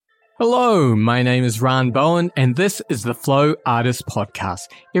Hello, my name is Ran Bowen, and this is the Flow Artist Podcast.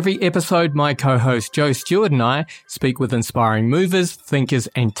 Every episode, my co-host Joe Stewart and I speak with inspiring movers, thinkers,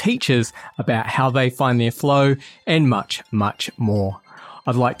 and teachers about how they find their flow and much, much more.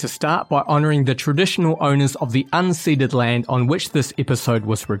 I'd like to start by honouring the traditional owners of the unceded land on which this episode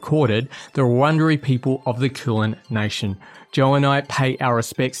was recorded, the Wurundjeri people of the Kulin Nation. Joe and I pay our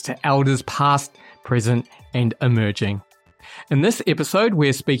respects to elders past, present, and emerging. In this episode,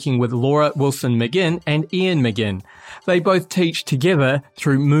 we're speaking with Laura Wilson-McGinn and Ian McGinn. They both teach together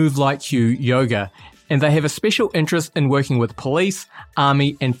through Move Like You Yoga, and they have a special interest in working with police,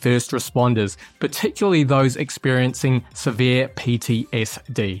 army, and first responders, particularly those experiencing severe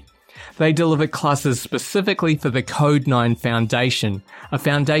PTSD. They deliver classes specifically for the Code 9 Foundation, a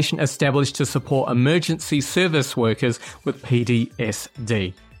foundation established to support emergency service workers with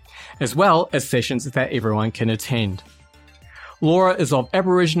PTSD, as well as sessions that everyone can attend. Laura is of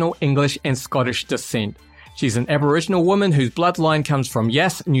Aboriginal, English and Scottish descent. She's an Aboriginal woman whose bloodline comes from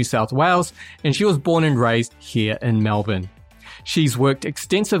Yass, New South Wales, and she was born and raised here in Melbourne. She's worked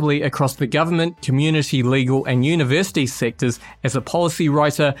extensively across the government, community, legal and university sectors as a policy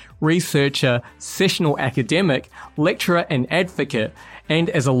writer, researcher, sessional academic, lecturer and advocate, and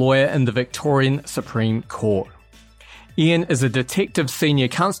as a lawyer in the Victorian Supreme Court. Ian is a detective senior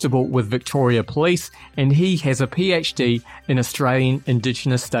constable with Victoria Police, and he has a PhD in Australian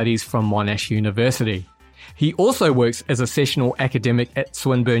Indigenous Studies from Monash University. He also works as a sessional academic at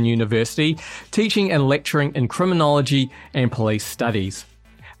Swinburne University, teaching and lecturing in criminology and police studies.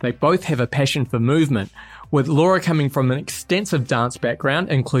 They both have a passion for movement, with Laura coming from an extensive dance background,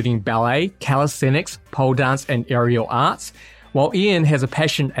 including ballet, calisthenics, pole dance, and aerial arts, while Ian has a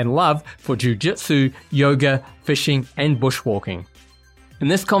passion and love for jiu-jitsu, yoga, fishing, and bushwalking. In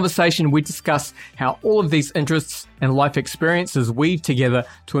this conversation, we discuss how all of these interests and life experiences weave together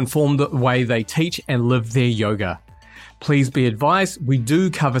to inform the way they teach and live their yoga. Please be advised, we do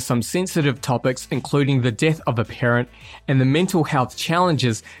cover some sensitive topics, including the death of a parent and the mental health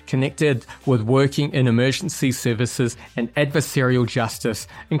challenges connected with working in emergency services and adversarial justice,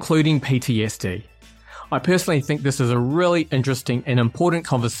 including PTSD. I personally think this is a really interesting and important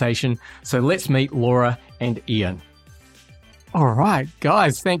conversation, so let's meet Laura and Ian. All right,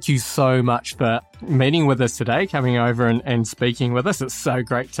 guys, thank you so much for meeting with us today, coming over and speaking with us. It's so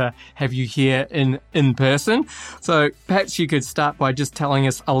great to have you here in person. So perhaps you could start by just telling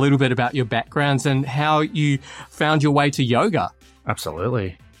us a little bit about your backgrounds and how you found your way to yoga.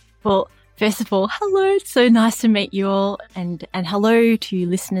 Absolutely. Well, first of all, hello. It's so nice to meet you all, and hello to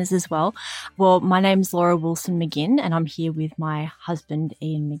listeners as well. Well, my name's Laura Wilson-McGinn, and I'm here with my husband,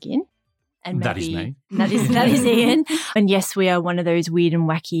 Ian McGinn. And that is me. That is Ian. And yes, we are one of those weird and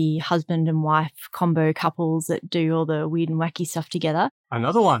wacky husband and wife combo couples that do all the weird and wacky stuff together.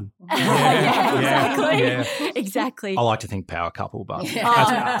 Another one. Exactly. I like to think power couple, but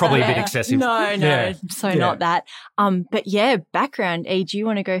that's probably a bit excessive. No, not that. But yeah, background. E, do you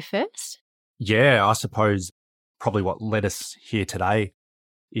want to go first? Yeah, I suppose probably what led us here today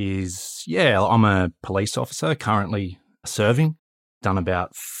is, I'm a police officer currently serving, done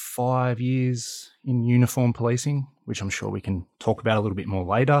about 5 years in uniform policing, which I'm sure we can talk about a little bit more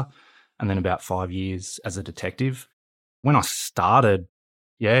later, and then about 5 years as a detective. When I started,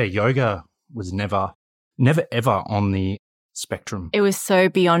 yoga was never ever on the spectrum. It was so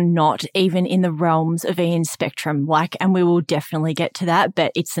beyond not even in the realms of Ian's spectrum, and we will definitely get to that,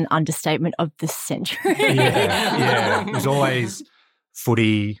 but it's an understatement of the century. Yeah. It was always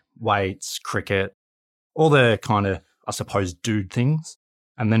footy, weights, cricket, all the kind of, I suppose, dude things.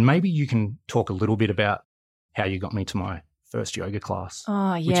 And then maybe you can talk a little bit about how you got me to my first yoga class.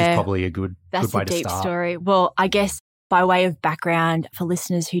 Oh, yeah. Which is probably a good way to start. That's a deep story. Well, I guess by way of background for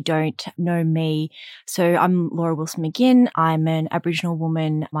listeners who don't know me, so I'm Laura Wilson-McGinn. I'm an Aboriginal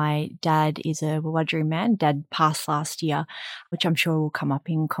woman. My dad is a Wurundjeri man. Dad passed last year, which I'm sure will come up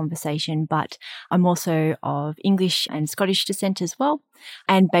in conversation, but I'm also of English and Scottish descent as well.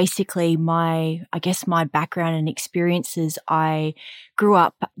 And basically my background and experiences, I grew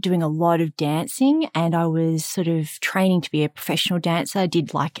up doing a lot of dancing and I was sort of training to be a professional dancer. I did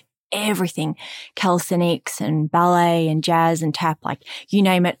everything, calisthenics and ballet and jazz and tap, you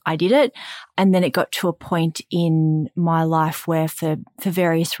name it, I did it. And then it got to a point in my life where for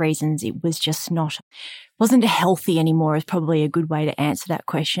various reasons, it was just wasn't healthy anymore is probably a good way to answer that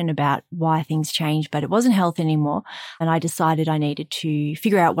question about why things changed, but it wasn't healthy anymore. And I decided I needed to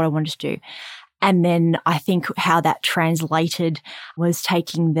figure out what I wanted to do. And then I think how that translated was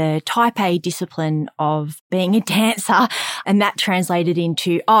taking the type A discipline of being a dancer, and that translated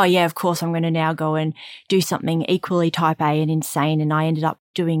into, of course, I'm going to now go and do something equally type A and insane. And I ended up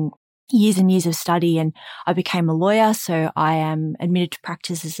doing years and years of study, and I became a lawyer. So I am admitted to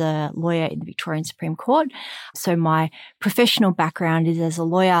practice as a lawyer in the Victorian Supreme Court. So my professional background is as a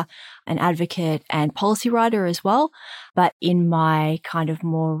lawyer, an advocate and policy writer as well. But in my kind of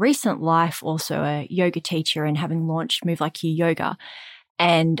more recent life, also a yoga teacher and having launched Move Like You Yoga.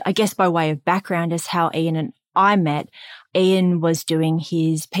 And I guess by way of background as how Ian and I met, Ian was doing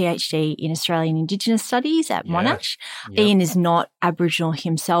his PhD in Australian Indigenous Studies at Monash. Yep. Ian is not Aboriginal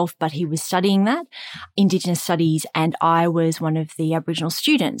himself, but he was studying that, Indigenous Studies, and I was one of the Aboriginal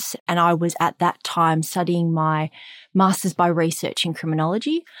students. And I was at that time studying my Masters by Research in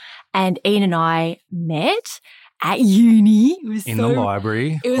Criminology. And Ian and I met at uni. It was in the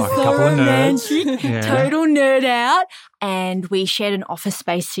library. It was like so a couple romantic, of nerds. Yeah. Total nerd out. And we shared an office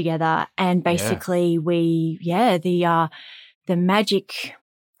space together. And basically the magic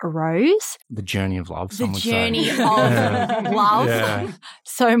arose. The journey of love, The journey of love. Yeah.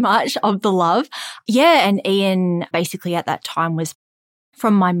 So much of the love. Yeah. And Ian basically at that time was,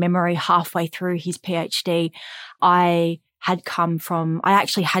 from my memory, halfway through his PhD, I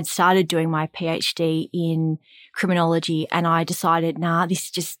actually had started doing my PhD in criminology, and I decided,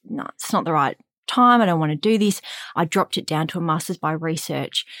 it's not the right time. I don't want to do this. I dropped it down to a Masters by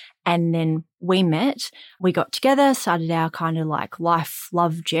Research, and then we met. We got together, started our kind of like life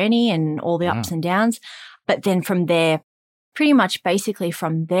love journey and all the ups and downs. But then from there, pretty much basically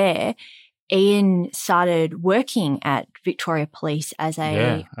from there, Ian started working at Victoria Police as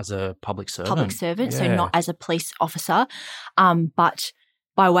a public servant. So not as a police officer. But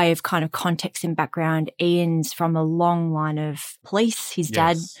by way of kind of context and background, Ian's from a long line of police. His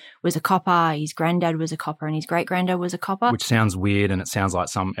dad was a copper, his granddad was a copper, and his great-granddad was a copper. Which sounds weird, and it sounds like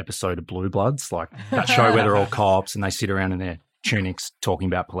some episode of Blue Bloods, like that show where they're all cops and they sit around in their tunics talking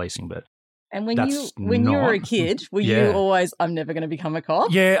about policing, but and when you were a kid, were you always, I'm never going to become a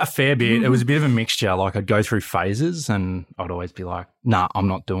cop? Yeah, a fair bit. It was a bit of a mixture. Like I'd go through phases and I'd always be like, nah, I'm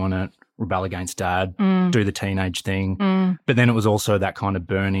not doing it. Rebel against dad, do the teenage thing. But then it was also that kind of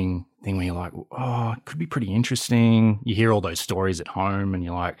burning thing where you're like, oh, it could be pretty interesting. You hear all those stories at home and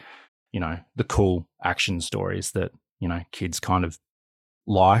you're like, the cool action stories that, kids kind of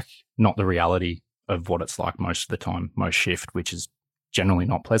like, not the reality of what it's like most of the time, most shift, which is generally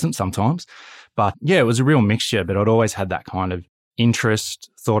not pleasant sometimes. But yeah, it was a real mixture, but I'd always had that kind of interest,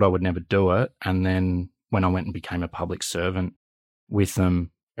 thought I would never do it. And then when I went and became a public servant with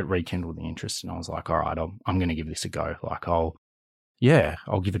them, it rekindled the interest. And I was like, all right, I'm going to give this a go. Like I'll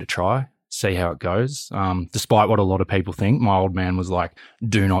give it a try, see how it goes. Despite what a lot of people think, my old man was like,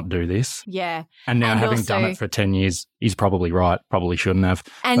 do not do this. Yeah. And now having done it for 10 years, he's probably right, probably shouldn't have.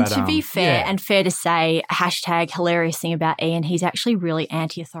 And to be fair and fair to say, # hilarious thing about Ian, he's actually really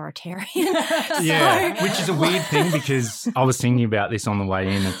anti-authoritarian. Which is a weird thing because I was thinking about this on the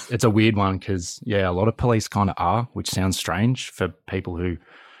way in. It's a weird one because, a lot of police kind of are, which sounds strange for people who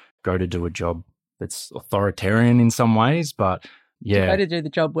go to do a job that's authoritarian in some ways, but you go to do the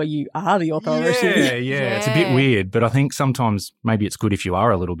job where you are the authority. Yeah. It's a bit weird, but I think sometimes maybe it's good if you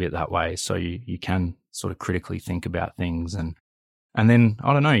are a little bit that way so you can sort of critically think about things. And then,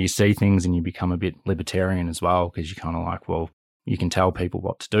 I don't know, you see things and you become a bit libertarian as well because you're kind of like, well, you can tell people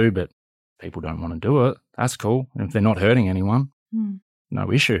what to do, but people don't want to do it. That's cool. And if they're not hurting anyone,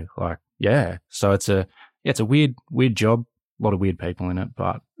 no issue. Like, So it's a weird job. A lot of weird people in it,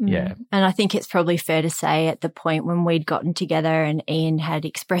 but yeah. And I think it's probably fair to say at the point when we'd gotten together and Ian had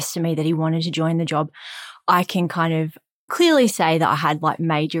expressed to me that he wanted to join the job, I can kind of clearly say that I had like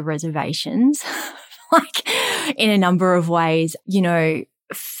major reservations, like in a number of ways.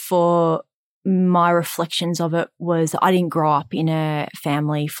 For my reflections of it was I didn't grow up in a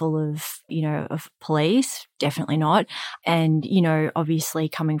family full of, of police, definitely not. And, obviously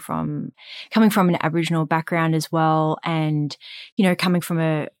coming from an Aboriginal background as well. And,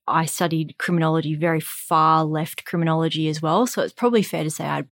 I studied criminology, very far left criminology as well. So it's probably fair to say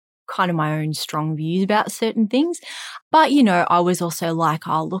I had kind of my own strong views about certain things. But, I was also like,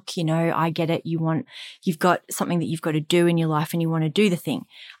 oh, look, I get it. You've got something that you've got to do in your life and you want to do the thing.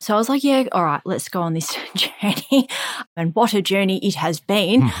 So I was like, yeah, all right, let's go on this journey. And what a journey it has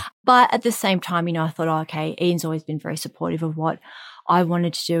been. But at the same time, I thought, oh, okay, Ian's always been very supportive of what I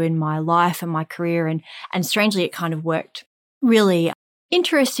wanted to do in my life and my career. And strangely, it kind of worked really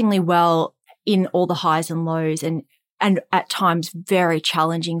interestingly well in all the highs and lows and at times very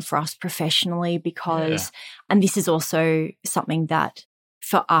challenging for us professionally because, and this is also something that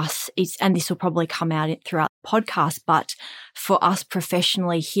for us is, and this will probably come out throughout the podcast, but for us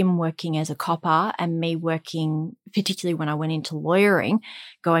professionally, him working as a copper and me working, particularly when I went into lawyering,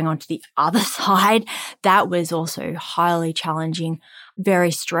 going on to the other side, that was also highly challenging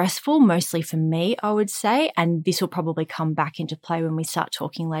very stressful, mostly for me, I would say. And this will probably come back into play when we start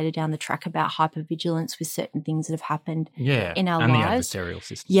talking later down the track about hypervigilance with certain things that have happened in our lives. And the adversarial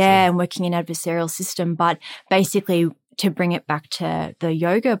system. Yeah, and working in adversarial system. But basically, to bring it back to the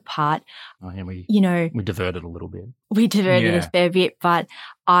yoga part, we diverted a little bit. We diverted a fair bit, but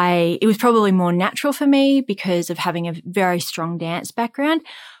it was probably more natural for me because of having a very strong dance background.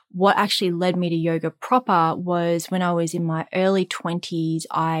 What actually led me to yoga proper was when I was in my early 20s,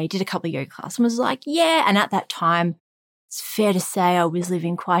 I did a couple of yoga classes and was like, yeah. And at that time, it's fair to say I was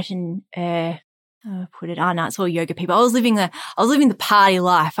living quite an, it's all yoga people. I was living the party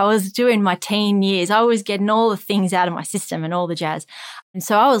life. I was doing my teen years. I was getting all the things out of my system and all the jazz. And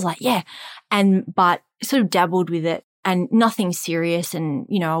so I was like, yeah. But sort of dabbled with it and nothing serious. And,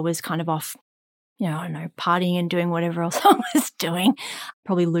 I was kind of off, partying and doing whatever else I was doing,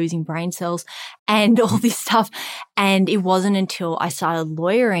 probably losing brain cells and all this stuff. And it wasn't until I started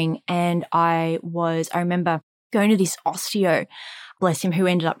lawyering and I remember going to this osteo, bless him, who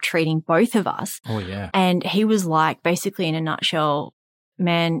ended up treating both of us. Oh, yeah. And he was like, basically in a nutshell,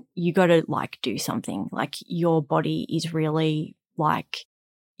 man, you got to do something. Like your body is really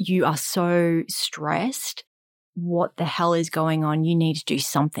you are so stressed. What the hell is going on? You need to do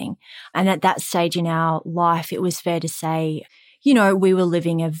something. And at that stage in our life, it was fair to say, we were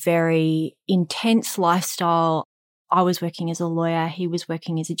living a very intense lifestyle. I was working as a lawyer. He was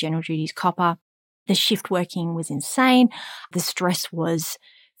working as a general duties copper. The shift working was insane. The stress was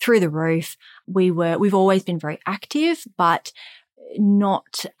through the roof. We've always been very active, but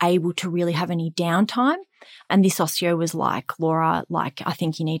not able to really have any downtime. And this osteo was like, Laura, I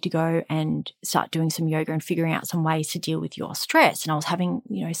think you need to go and start doing some yoga and figuring out some ways to deal with your stress. And I was having,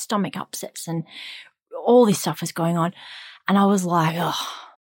 stomach upsets and all this stuff was going on. And I was like, oh,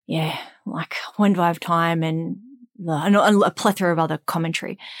 yeah, when do I have time? And a plethora of other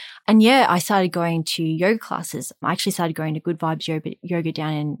commentary. And yeah, I started going to yoga classes. I actually started going to Good Vibes yoga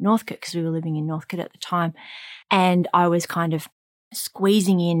down in Northcote because we were living in Northcote at the time. And I was kind of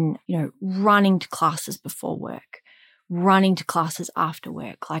squeezing in, running to classes before work, running to classes after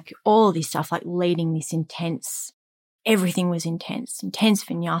work, all of this stuff, leading this intense, everything was intense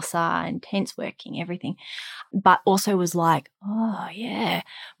vinyasa, intense working, everything. But also was oh yeah,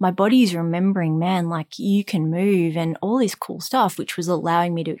 my body is remembering, man, you can move and all this cool stuff, which was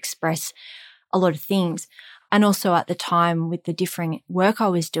allowing me to express a lot of things. And also at the time with the different work I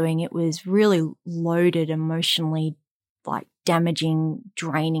was doing, it was really loaded emotionally, damaging,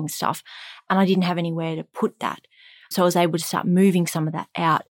 draining stuff. And I didn't have anywhere to put that. So I was able to start moving some of that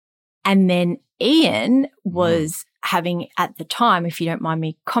out. And then Ian was having, at the time, if you don't mind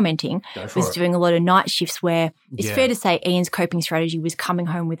me commenting, was doing a lot of night shifts where it's fair to say Ian's coping strategy was coming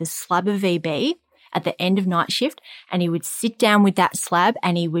home with a slab of VB at the end of night shift, and he would sit down with that slab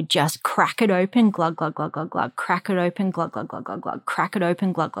and he would just crack it open, glug, glug, glug, glug, glug, crack it open, glug, glug, glug, glug, glug, crack it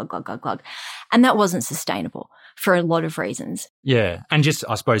open, glug, glug, glug, glug, glug. And that wasn't sustainable for a lot of reasons. Yeah. And just,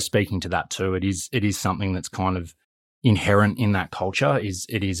 I suppose, speaking to that too, it is something that's kind of inherent in that culture.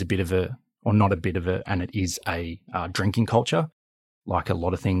 It is a bit of a, or not a bit of a, and it is a drinking culture, like a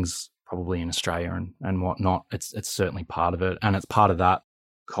lot of things probably in Australia and whatnot. It's certainly part of it. And it's part of that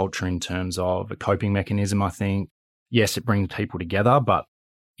culture in terms of a coping mechanism, I think. Yes, it brings people together, but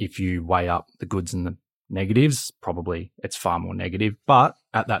if you weigh up the goods and the negatives, probably it's far more negative. But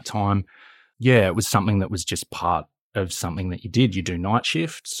at that time, yeah, it was something that was just part of something that you did. You do night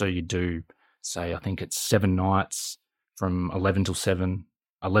shift. So you do, say, I think it's 7 nights from 11 till 7,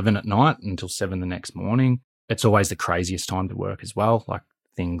 11 at night until 7 the next morning. It's always the craziest time to work as well.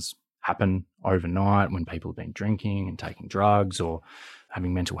 Things happen overnight when people have been drinking and taking drugs or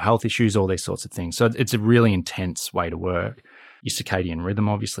having mental health issues, all these sorts of things. So it's a really intense way to work. Your circadian rhythm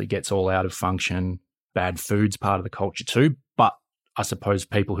obviously gets all out of function. Bad food's part of the culture too. But I suppose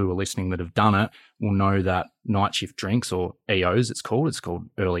people who are listening that have done it will know that night shift drinks, or EOs it's called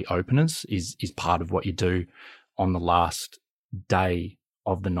early openers, is part of what you do on the last day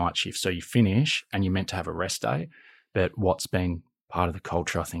of the night shift. So you finish and you're meant to have a rest day. But what's been part of the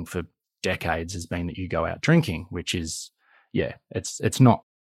culture, I think, for decades has been that you go out drinking, which is, yeah, it's not,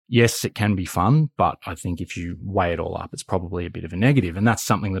 yes, it can be fun, but I think if you weigh it all up, it's probably a bit of a negative. And that's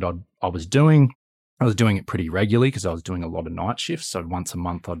something that I was doing. I was doing it pretty regularly because I was doing a lot of night shifts. So once a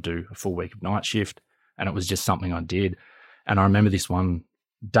month I'd do a full week of night shift, and it was just something I did. And I remember this one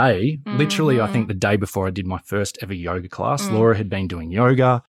day, literally, I think the day before I did my first ever yoga class, Laura had been doing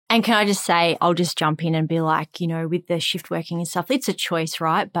yoga. And can I just say, I'll just jump in and be like, with the shift working and stuff, it's a choice,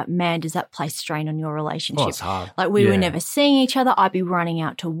 right? But man, does that place strain on your relationship? Oh, it's hard. Like we were never seeing each other. I'd be running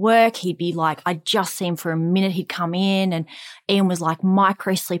out to work. He'd be like, I'd just see him for a minute. He'd come in and Ian was like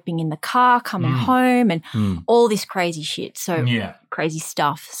micro sleeping in the car, coming home and all this crazy shit. So crazy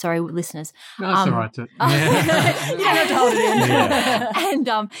stuff. Sorry, listeners. No, that's all right. You don't have to hold it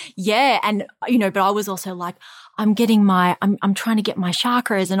in. And but I was also like, I'm trying to get my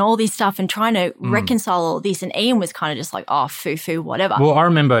chakras and all this stuff and trying to reconcile all this. And Ian was kind of just like, oh, foo, whatever. Well, I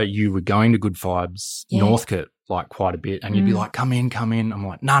remember you were going to Good Vibes Northcote like quite a bit and you'd be like, come in. I'm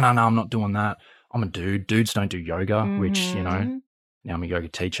like, no, I'm not doing that. I'm a dude. Dudes don't do yoga, which, now I'm a yoga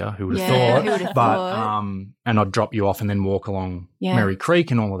teacher. Who would have thought? Who would have thought? And I'd drop you off and then walk along Merry Creek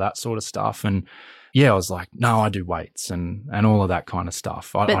and all of that sort of stuff. And I was like, no, I do weights and all of that kind of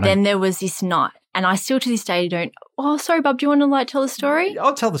stuff. But then there was this night, and I still to this day don't. Oh, sorry, Bob. Do you want to tell the story?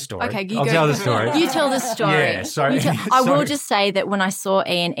 I'll tell the story. Okay, I'll tell the story. You tell the story. Yeah, sorry. I will just say that when I saw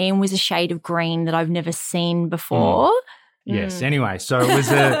Ian was a shade of green that I've never seen before. Yes. Anyway, so it was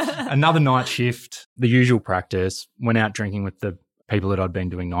another night shift, the usual practice. Went out drinking with the people that I'd been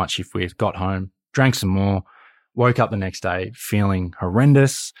doing night shift with. Got home, drank some more, woke up the next day feeling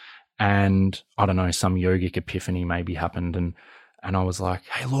horrendous. And I don't know, some yogic epiphany maybe happened. And I was like,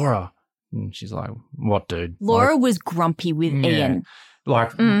 hey, Laura. And she's like, what, dude? Laura was grumpy with Ian.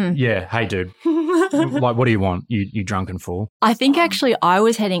 Like, hey, dude. Like, what do you want? You drunken fool. I think actually I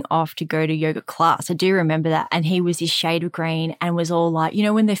was heading off to go to yoga class. I do remember that. And he was this shade of green and was all like,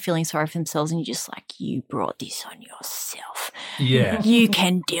 when they're feeling sorry for themselves and you're just like, you brought this on yourself. Yeah. You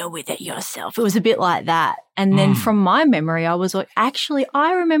can deal with it yourself. It was a bit like that. And then from my memory, I was like, actually,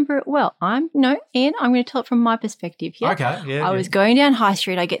 I remember it well. Ian, I'm going to tell it from my perspective. Yeah. Okay. Yeah. I was going down High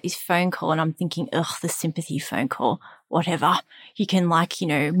Street. I get this phone call and I'm thinking, the sympathy phone call. Whatever. You can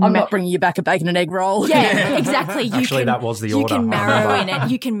I'm not bringing you back a bacon and egg roll. Yeah, exactly. That was the order. You can marrow in it.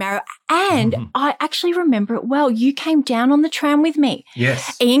 You can marrow. And I actually remember it well. You came down on the tram with me.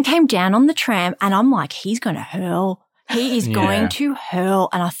 Yes. Ian came down on the tram and I'm like, he's going to hurl. He is going to hurl.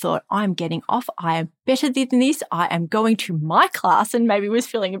 And I thought, I'm getting off. I am better than this. I am going to my class, and maybe was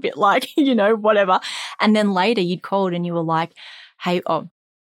feeling a bit like, whatever. And then later you'd called and you were like, hey, Bob.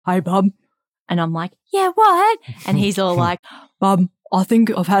 And I'm like, yeah, what? And he's all like, Bob, I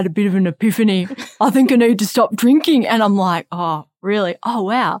think I've had a bit of an epiphany. I think I need to stop drinking. And I'm like, oh, really? Oh,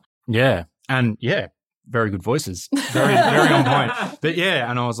 wow. Yeah. And very good voices. Very, very on point. But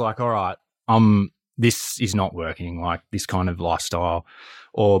and I was like, all right, this is not working, like this kind of lifestyle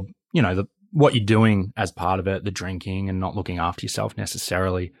or, what you're doing as part of it, the drinking and not looking after yourself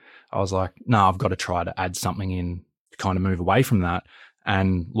necessarily. I was like, no, I've got to try to add something in to kind of move away from that.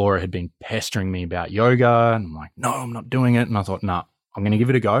 And Laura had been pestering me about yoga and I'm like, no, I'm not doing it. And I thought, no, I'm going to give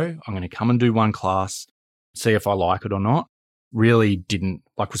it a go. I'm going to come and do one class, see if I like it or not. Really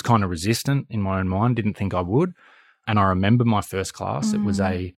was kind of resistant in my own mind, didn't think I would. And I remember my first class, it was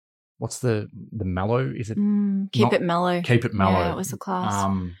what's the mellow? Is it? Keep It Mellow. Keep It Mellow. Yeah, it was the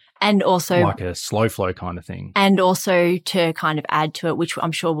class. And also like a slow flow kind of thing. And also to kind of add to it, which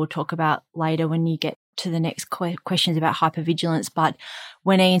I'm sure we'll talk about later when you get to the next questions about hypervigilance. But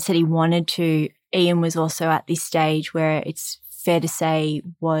when Ian said he wanted to, Ian was also at this stage where it's fair to say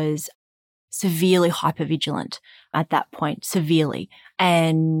was severely hypervigilant at that point, severely.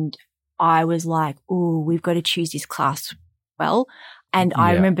 And I was like, oh, we've got to choose this class well. And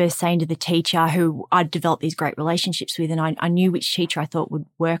I remember saying to the teacher who I'd developed these great relationships with, and I knew which teacher I thought would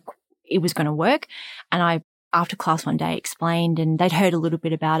work, it was going to work. And I, after class one day, explained, and they'd heard a little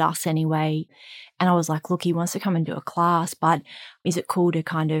bit about us anyway. And I was like, look, he wants to come and do a class, but is it cool to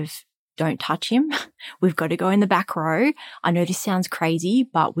kind of don't touch him? We've got to go in the back row. I know this sounds crazy,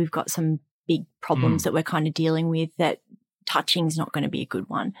 but we've got some big problems that we're kind of dealing with that touching's not going to be a good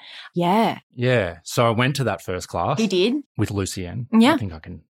one. Yeah. Yeah. So I went to that first class. You did? With Lucienne. Yeah. I think I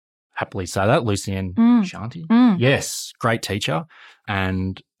can happily say that. Lucienne Shanti. Yes. Great teacher.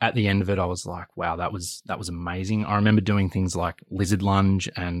 And at the end of it, I was like, wow, that was amazing. I remember doing things like lizard lunge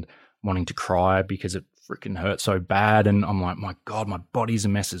and wanting to cry because it freaking hurt so bad. And I'm like, my God, my body's a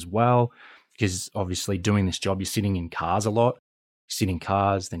mess as well. Because obviously doing this job, you're sitting in cars a lot. Sit in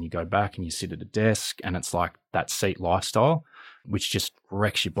cars, then you go back and you sit at a desk, and it's like that seat lifestyle, which just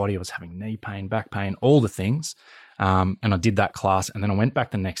wrecks your body. I was having knee pain, back pain, all the things. And I did that class, and then I went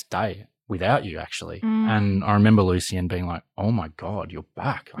back the next day without you actually. And I remember Lucienne being like, oh my God, you're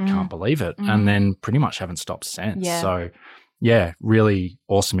back. I can't believe it. And then pretty much haven't stopped since. Yeah. So really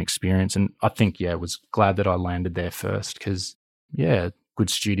awesome experience. And I think, was glad that I landed there first because, good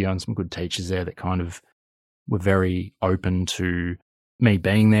studio and some good teachers there that kind of were very open to me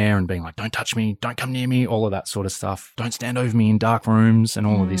being there and being like, don't touch me, don't come near me, all of that sort of stuff. Don't stand over me in dark rooms and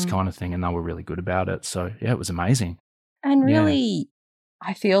all of this kind of thing. And they were really good about it. So, yeah, it was amazing. And really,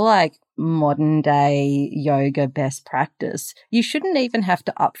 I feel like modern day yoga best practice, you shouldn't even have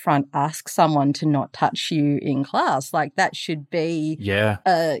to upfront ask someone to not touch you in class. Like that should be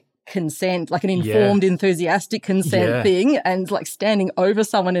a consent, like an informed, enthusiastic consent thing, and like standing over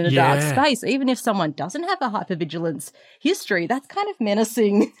someone in a dark space, even if someone doesn't have a hypervigilance history, that's kind of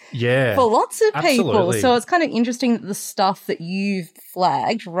menacing for lots of people. So it's kind of interesting that the stuff that you've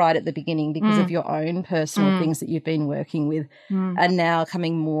flagged right at the beginning because of your own personal things that you've been working with are now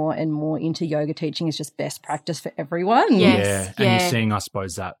coming more and more into yoga teaching is just best practice for everyone. And you're seeing, I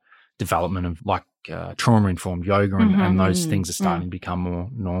suppose, that development of like trauma-informed yoga and those things are starting to become more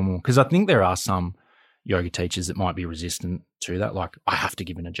normal. Because I think there are some yoga teachers that might be resistant to that. Like, I have to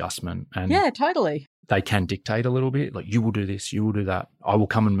give an adjustment. And totally. They can dictate a little bit. Like, you will do this, you will do that. I will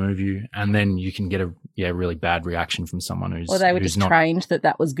come and move you. And then you can get a really bad reaction from someone who's they were just trained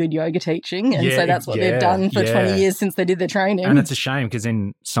that was good yoga teaching. And so that's what they've done for 20 years since they did their training. And it's a shame because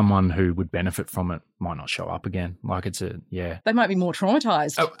then someone who would benefit from it might not show up again. Like they might be more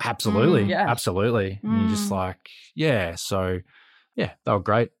traumatized. Oh, absolutely. Absolutely. And you're just like, so they were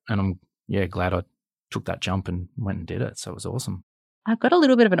great. And I'm glad I took that jump and went and did it. So it was awesome. I've got a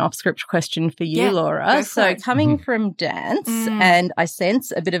little bit of an off-script question for you, Laura. So coming from dance, and I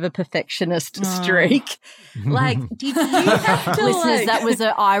sense a bit of a perfectionist streak, like, did you have to, listeners, that was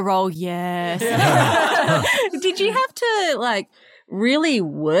an eye roll, yes. Did you have to, like, really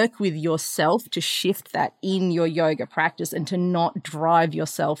work with yourself to shift that in your yoga practice and to not drive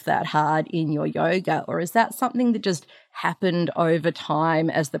yourself that hard in your yoga? Or is that something that just happened over time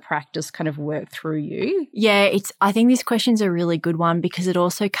as the practice kind of worked through you? Yeah, I think this question's a really good one because it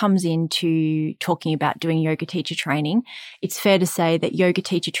also comes into talking about doing yoga teacher training. It's fair to say that yoga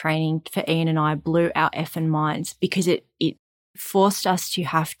teacher training for Ian and I blew our effing minds because it forced us to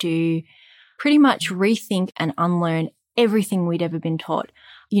have to pretty much rethink and unlearn everything we'd ever been taught.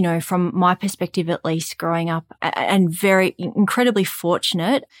 You know, from my perspective, at least growing up and very incredibly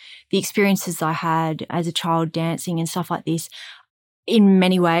fortunate, the experiences I had as a child dancing and stuff like this, in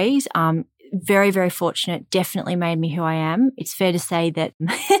many ways, very, very fortunate, definitely made me who I am. It's fair to say that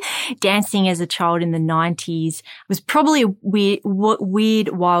dancing as a child in the 90s was probably a weird,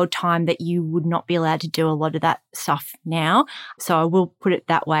 wild time that you would not be allowed to do a lot of that stuff now. So I will put it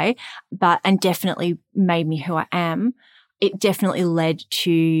that way, and definitely made me who I am. It definitely led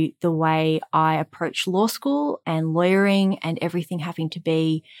to the way I approach law school and lawyering and everything having to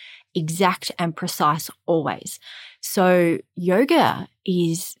be exact and precise always. So yoga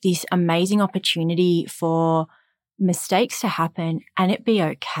is this amazing opportunity for mistakes to happen and it be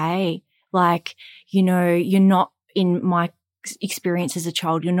okay. Like, you know, you're not, in my experience as a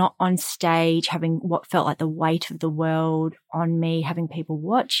child, you're not on stage having what felt like the weight of the world on me, having people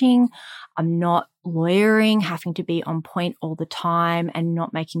watching. I'm not lawyering, having to be on point all the time and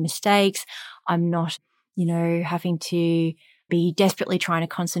not making mistakes. I'm not, you know, having to be desperately trying to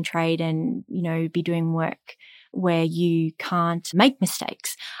concentrate and, you know, be doing work where you can't make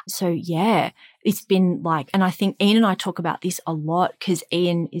mistakes. So yeah, it's been like, and I think Ian and I talk about this a lot because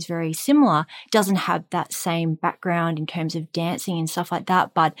Ian is very similar, doesn't have that same background in terms of dancing and stuff like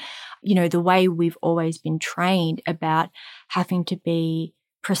that. But, you know, the way we've always been trained about having to be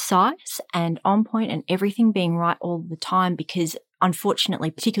precise and on point and everything being right all the time, because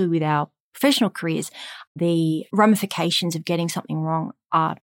unfortunately, particularly with our professional careers, the ramifications of getting something wrong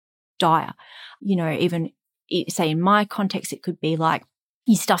are dire. You know, even say in my context, it could be like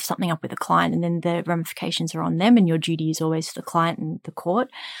you stuff something up with a client and then the ramifications are on them and your duty is always to the client and the court.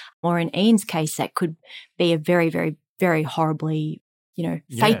 Or in Ian's case, that could be a very, very, very horribly, you know,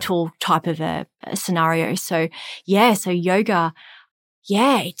 fatal type of a scenario. So yoga,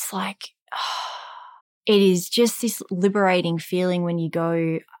 it's like, it is just this liberating feeling when you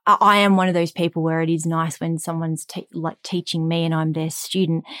go. I am one of those people where it is nice when someone's teaching me and I'm their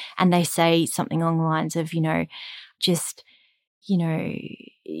student and they say something along the lines of, you know, just, you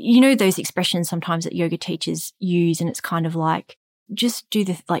know those expressions sometimes that yoga teachers use and it's kind of like, just do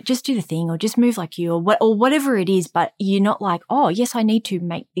the thing or just move like you or whatever it is. But you're not like, oh, yes, I need to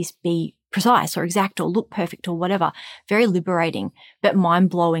make this be precise or exact or look perfect or whatever. Very liberating, but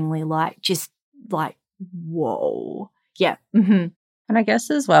mind-blowingly whoa. Yeah. Mm-hmm. And I guess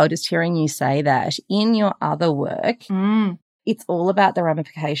as well, just hearing you say that in your other work, it's all about the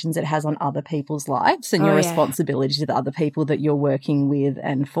ramifications it has on other people's lives and your responsibility to the other people that you're working with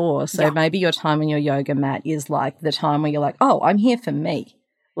and for. So maybe your time on your yoga mat is like the time where you're like, oh, I'm here for me.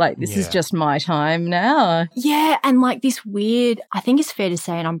 Like, this is just my time now. Yeah, and like this weird, I think it's fair to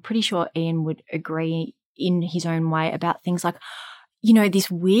say, and I'm pretty sure Ian would agree in his own way about things like, you know, this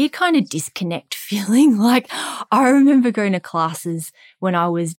weird kind of disconnect feeling. Like, I remember going to classes when I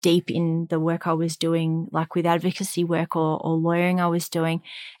was deep in the work I was doing, like with advocacy work or lawyering I was doing.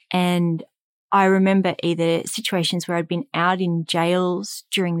 And I remember either situations where I'd been out in jails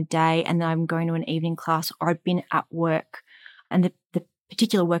during the day and then I'm going to an evening class, or I'd been at work, and the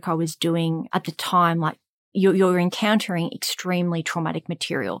particular work I was doing at the time, like you're encountering extremely traumatic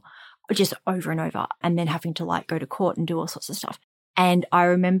material just over and over, and then having to like go to court and do all sorts of stuff. And I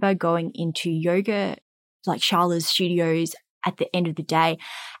remember going into yoga, like Charla's studios at the end of the day,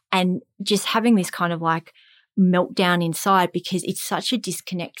 and just having this kind of like meltdown inside, because it's such a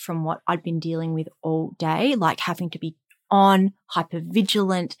disconnect from what I'd been dealing with all day, like having to be on,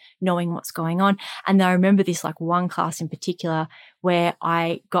 hypervigilant, knowing what's going on. And I remember this like one class in particular where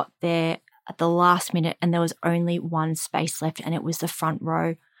I got there at the last minute and there was only one space left, and it was the front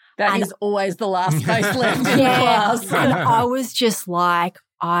row. That is always the last space left in the class. And I was just like,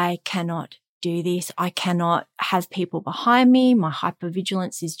 I cannot do this. I cannot have people behind me. My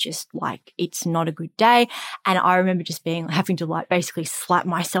hypervigilance is just like, it's not a good day. And I remember just having to like basically slap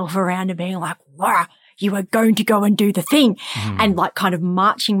myself around and being like, wow, you are going to go and do the thing. And like kind of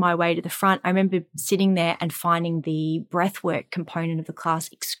marching my way to the front. I remember sitting there and finding the breathwork component of the class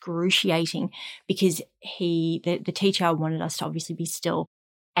excruciating, because the teacher wanted us to obviously be still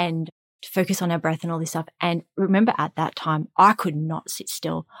and focus on our breath and all this stuff. And remember at that time, I could not sit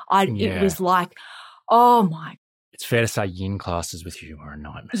still. It was like, oh my. It's fair to say yin classes with you are a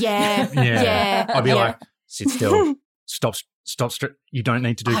nightmare. Yeah. I'd be like, sit still, stop. You don't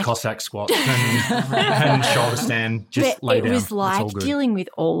need to do Cossack squats and shoulder stand. Just lay down. It was like dealing with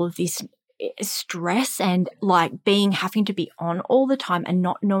all of this stress and like having to be on all the time and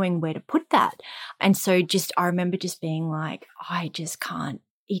not knowing where to put that. And so I remember just being like, I just can't.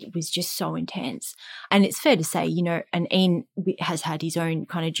 It was just so intense. And it's fair to say, you know, and Ian has had his own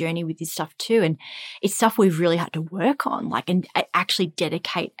kind of journey with this stuff too. And it's stuff we've really had to work on, like, and actually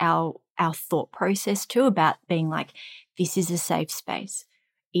dedicate our thought process to, about being like, this is a safe space.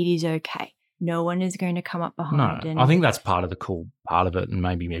 It is okay. No one is going to come up behind. No, I think that's part of the cool part of it, and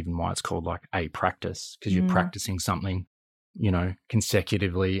maybe even why it's called like a practice, because you're practicing something, you know,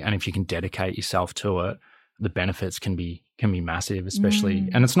 consecutively. And if you can dedicate yourself to it, the benefits can be massive, especially,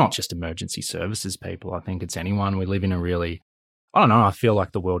 and it's not just emergency services people. I think it's anyone. We live in a really, I don't know, I feel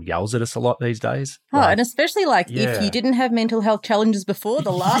like the world yells at us a lot these days. And especially like if you didn't have mental health challenges before,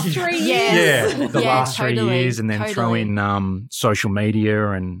 the last 3 years. The last 3 years, and then throw in social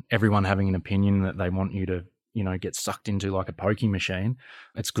media and everyone having an opinion that they want you to, you know, get sucked into like a poking machine.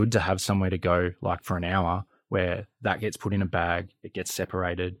 It's good to have somewhere to go like for an hour where that gets put in a bag, it gets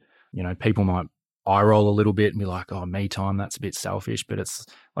separated. You know, people might eye roll a little bit and be like, oh, me time, that's a bit selfish. But it's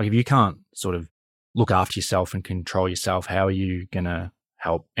like, if you can't sort of look after yourself and control yourself, how are you going to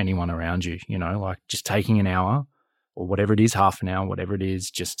help anyone around you? You know, like just taking an hour or whatever it is, half an hour, whatever it is,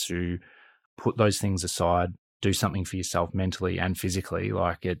 just to put those things aside, do something for yourself mentally and physically.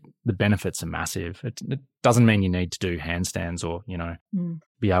 Like the benefits are massive. It doesn't mean you need to do handstands or, you know,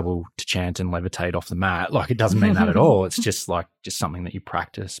 be able to chant and levitate off the mat. Like it doesn't mean that at all. It's just something that you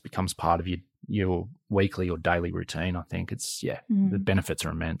practice, becomes part of your weekly or daily routine. I think it's, the benefits are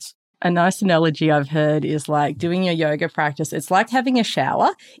immense. A nice analogy I've heard is like doing your yoga practice. It's like having a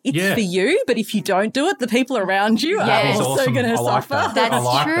shower. It's for you, but if you don't do it, the people around you are also going to suffer.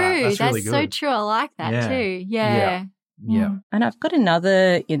 That's true. That's really so true. I like that too. Yeah. And I've got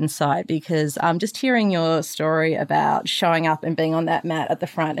another insight, because I'm just hearing your story about showing up and being on that mat at the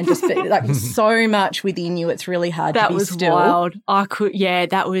front and just like so much within you. It's really hard to be still. That was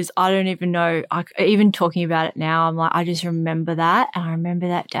wild. I don't even know. Even talking about it now, I'm like, I just remember that. And I remember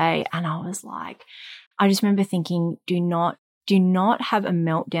that day. And I was like, I just remember thinking, do not have a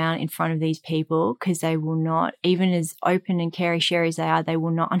meltdown in front of these people, because they will not, even as open and share as they are, they will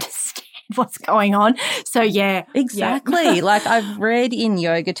not understand what's going on. So exactly. Like I've read in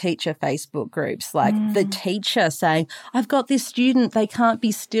yoga teacher Facebook groups, like the teacher saying, I've got this student, they can't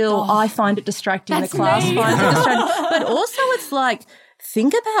be still. I find it distracting. The class finds it distracting. But also it's like,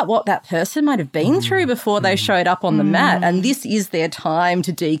 think about what that person might have been through before they showed up on the mat, and this is their time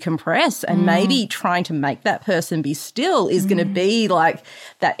to decompress, and maybe trying to make that person be still is going to be like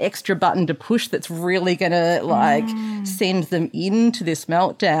that extra button to push that's really going to like send them into this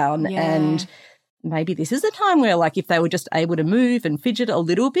meltdown. And maybe this is a time where like if they were just able to move and fidget a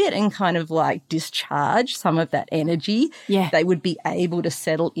little bit and kind of like discharge some of that energy, they would be able to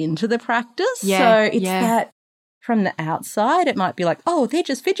settle into the practice. So it's that from the outside, it might be like, oh, they're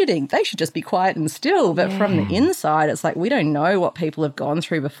just fidgeting. They should just be quiet and still. But from the inside, it's like we don't know what people have gone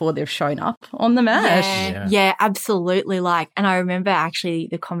through before they've shown up on the mat. Yeah, absolutely. And I remember actually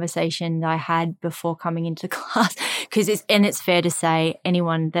the conversation that I had before coming into class, because it's fair to say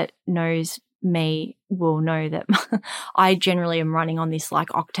anyone that knows me will know that I generally am running on this like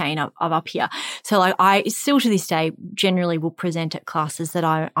octane of up here. So like I still to this day generally will present at classes that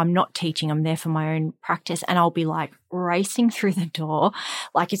I'm not teaching. I'm there for my own practice, and I'll be like racing through the door.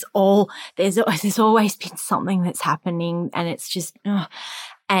 Like there's always been something that's happening, and it's just,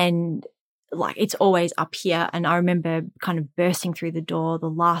 and like it's always up here. And I remember kind of bursting through the door the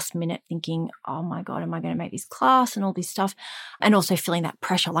last minute thinking, oh my God, am I going to make this class and all this stuff? And also feeling that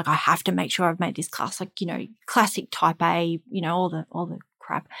pressure, like I have to make sure I've made this class, like, classic type A, all the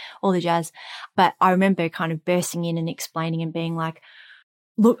crap, all the jazz. But I remember kind of bursting in and explaining and being like,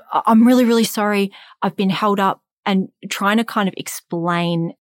 look, I'm really, really sorry. I've been held up, and trying to kind of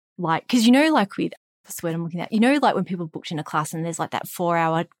explain, like, because like with, that's what I'm looking at. Like when people booked in a class and there's like that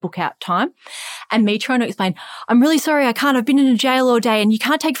 4-hour book out time, and me trying to explain, I'm really sorry, I can't, I've been in a jail all day, and you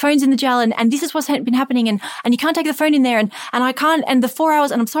can't take phones in the jail, and this is what's been happening, and you can't take the phone in there, and I can't, and the 4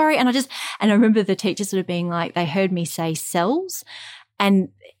 hours, and I'm sorry. And I remember the teacher sort of being like, they heard me say cells, and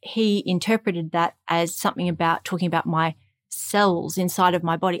he interpreted that as something about talking about my cells inside of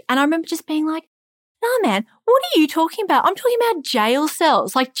my body. And I remember just being like, no, man, what are you talking about? I'm talking about jail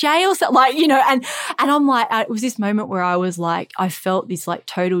cells, like, and I'm like, it was this moment where I was like, I felt this like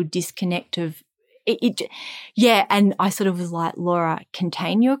total disconnect of it. Yeah. And I sort of was like, Laura,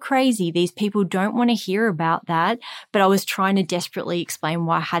 contain your crazy. These people don't want to hear about that. But I was trying to desperately explain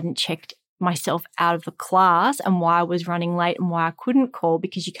why I hadn't checked myself out of the class and why I was running late and why I couldn't call,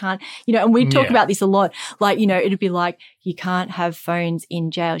 because you can't, and we talk about this a lot. Like, it'd be like, you can't have phones in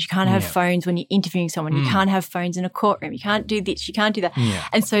jails. You can't have phones when you're interviewing someone. You can't have phones in a courtroom. You can't do this. You can't do that. Yeah.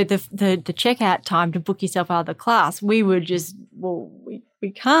 And so the checkout time to book yourself out of the class, we were just,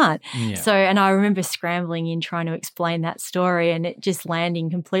 we can't. Yeah. So, and I remember scrambling in trying to explain that story, and it just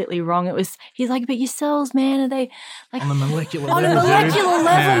landing completely wrong. He's like, but your cells, man, are they like on a molecular level? On a molecular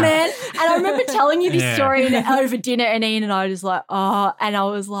level, man. And I remember telling you this story over dinner, and Ian and I were just like, oh, and I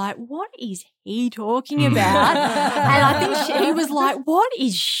was like, what is he talking about? And I think he was like, what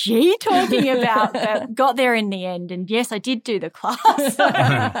is she talking about? But got there in the end. And yes, I did do the class.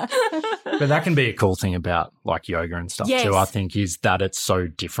 But that can be a cool thing about like yoga and stuff too, I think, is that it's so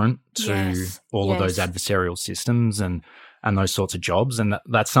different to all of those adversarial systems and those sorts of jobs. And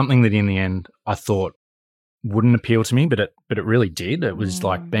that's something that in the end I thought wouldn't appeal to me, but it really did. It was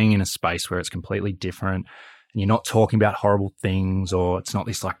like being in a space where it's completely different, and you're not talking about horrible things, or it's not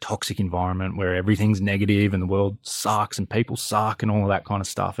this like toxic environment where everything's negative and the world sucks and people suck and all of that kind of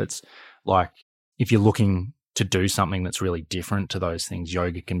stuff. It's like, if you're looking to do something that's really different to those things,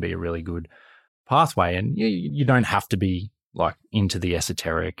 yoga can be a really good pathway. And you don't have to be like into the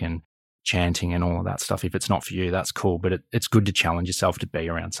esoteric and chanting and all of that stuff. If it's not for you, that's cool. But it's good to challenge yourself to be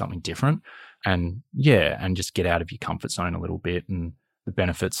around something different, and just get out of your comfort zone a little bit. And the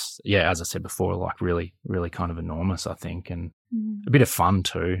benefits, as I said before, are like really, really kind of enormous, I think, and a bit of fun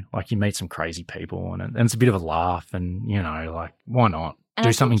too. Like you meet some crazy people, and it's a bit of a laugh, and like, why not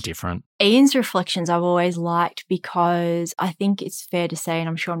do something different? Ian's reflections I've always liked, because I think it's fair to say, and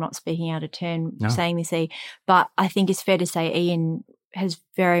I'm sure I'm not speaking out of turn saying this, but I think it's fair to say Ian has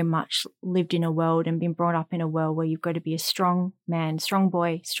very much lived in a world and been brought up in a world where you've got to be a strong man, strong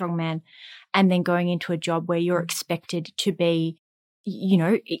boy, strong man, and then going into a job where you're expected to be,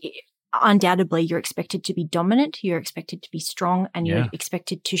 undoubtedly you're expected to be dominant, you're expected to be strong, and you're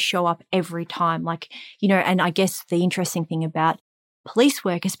expected to show up every time. Like, and I guess the interesting thing about police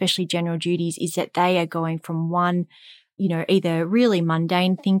work, especially general duties, is that they are going from one, either really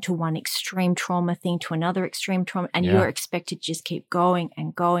mundane thing to one extreme trauma thing to another extreme trauma, and you're expected to just keep going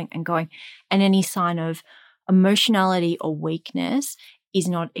and going and going. And any sign of emotionality or weakness is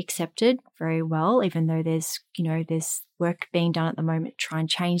not accepted very well, even though there's work being done at the moment to try and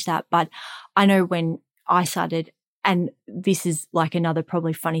change that. But I know when I started, and this is like another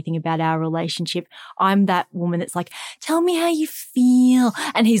probably funny thing about our relationship, I'm that woman that's like, tell me how you feel.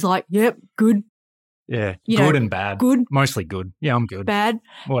 And he's like, yep, good. Yeah, good and bad. Good. Mostly good. Yeah, I'm good. Bad.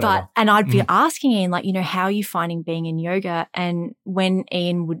 Whatever. And I'd be asking Ian, like, how are you finding being in yoga? And when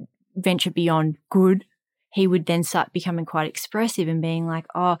Ian would venture beyond good, he would then start becoming quite expressive and being like,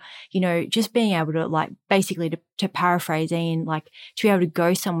 oh, just being able to, like, basically to paraphrase Ian, like, to be able to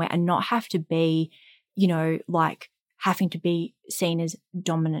go somewhere and not have to be, like having to be seen as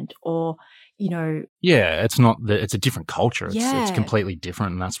dominant or, Yeah, it's not it's a different culture. It's completely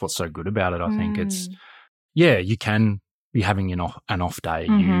different, and that's what's so good about it, I think. yeah, you can be having an off day.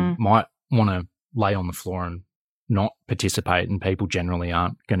 You might want to lay on the floor and not participate, and people generally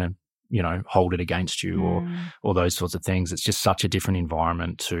aren't going to, hold it against you or those sorts of things. It's just such a different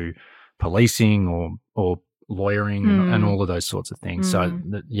environment to policing or lawyering and all of those sorts of things. So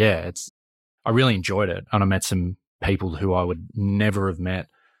I really enjoyed it, and I met some people who I would never have met,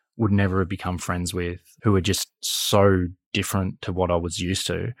 would never have become friends with, who are just so different to what I was used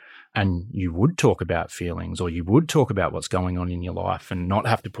to. And you would talk about feelings, or you would talk about what's going on in your life, and not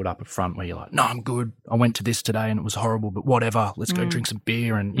have to put up a front where you're like, no, I'm good. I went to this today and it was horrible, but whatever. Let's go drink some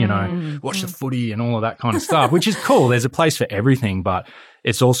beer and, watch the footy and all of that kind of stuff, which is cool. There's a place for everything, but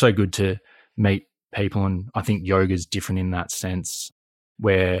it's also good to meet people. And I think yoga is different in that sense,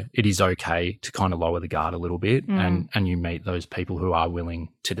 where it is okay to kind of lower the guard a little bit and you meet those people who are willing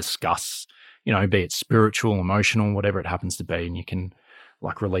to discuss, be it spiritual, emotional, whatever it happens to be, and you can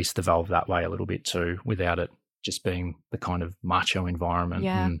release the valve that way a little bit too, without it just being the kind of macho environment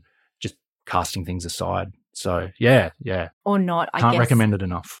and just casting things aside. So yeah. Or not, I Can't guess. recommend it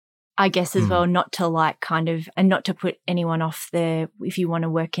enough. I guess as well, not to and not to put anyone off there if you want to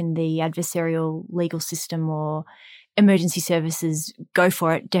work in the adversarial legal system or emergency services, go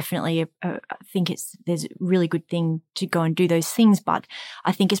for it. Definitely, I think there's a really good thing to go and do those things. But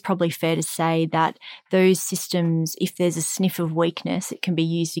I think it's probably fair to say that those systems, if there's a sniff of weakness, it can be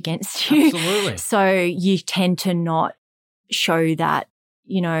used against you. Absolutely. So you tend to not show that,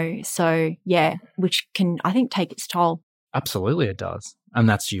 which can, I think, take its toll. Absolutely it does. And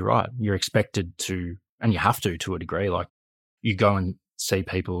you're right. You're expected to, and you have to a degree. You go and see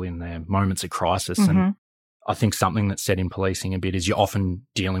people in their moments of crisis, and I think something that's said in policing a bit is you're often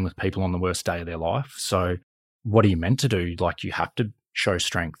dealing with people on the worst day of their life. So what are you meant to do? You have to show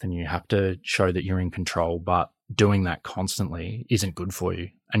strength and you have to show that you're in control, but doing that constantly isn't good for you.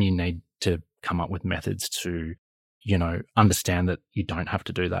 And you need to come up with methods to, understand that you don't have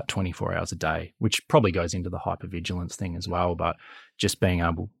to do that 24 hours a day, which probably goes into the hypervigilance thing as well. But just being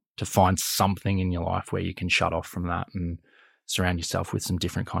able to find something in your life where you can shut off from that and surround yourself with some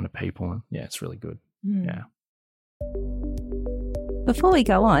different kind of people. And it's really good. Yeah. Before we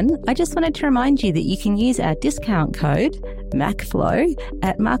go on, I just wanted to remind you that you can use our discount code MACFLOW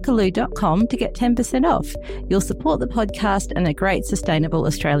at markaloo.com to get 10% off. You'll support the podcast and a great sustainable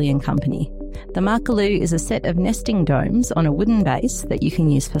Australian company. The Markaloo is a set of nesting domes on a wooden base that you can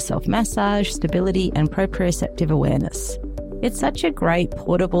use for self-massage, stability and proprioceptive awareness. It's such a great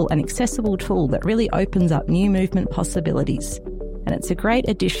portable and accessible tool that really opens up new movement possibilities. And it's a great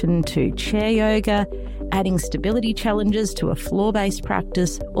addition to chair yoga, adding stability challenges to a floor-based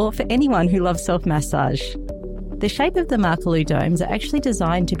practice, or for anyone who loves self-massage. The shape of the Markaloo domes are actually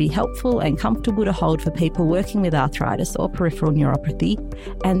designed to be helpful and comfortable to hold for people working with arthritis or peripheral neuropathy,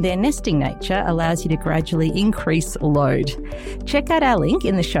 and their nesting nature allows you to gradually increase load. Check out our link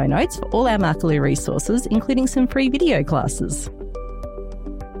in the show notes for all our Markaloo resources, including some free video classes.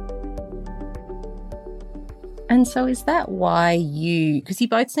 And so is that why because you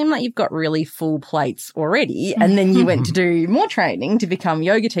both seem like you've got really full plates already, and then you went to do more training to become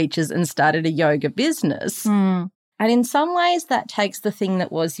yoga teachers and started a yoga business. And in some ways that takes the thing that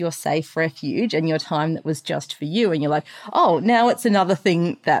was your safe refuge and your time that was just for you, and you're like, oh, now it's another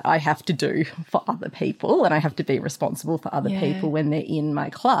thing that I have to do for other people, and I have to be responsible for other people when they're in my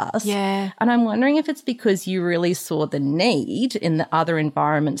class. Yeah. And I'm wondering if it's because you really saw the need in the other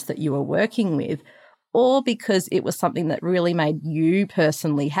environments that you were working with, or because it was something that really made you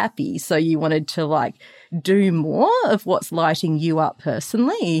personally happy, so you wanted to do more of what's lighting you up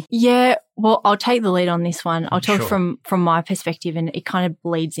personally? Yeah, well, I'll take the lead on this one. I'll talk from my perspective, and it kind of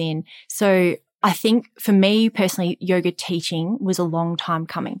bleeds in. So I think for me personally, yoga teaching was a long time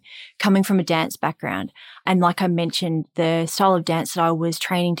coming from a dance background. And like I mentioned, the style of dance that I was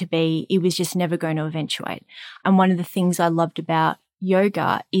training to be, it was just never going to eventuate. And one of the things I loved about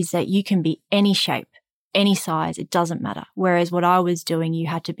yoga is that you can be any shape, any size, it doesn't matter. Whereas what I was doing, you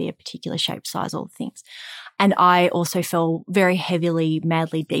had to be a particular shape, size, all things. And I also fell very heavily,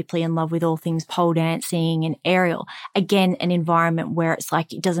 madly, deeply in love with all things pole dancing and aerial. Again, an environment where it's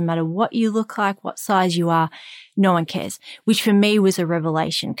like, it doesn't matter what you look like, what size you are, no one cares, which for me was a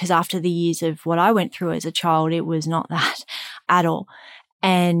revelation, because after the years of what I went through as a child, it was not that at all.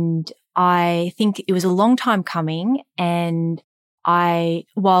 And I think it was a long time coming. And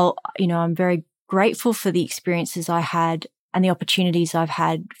while I'm very grateful for the experiences I had and the opportunities I've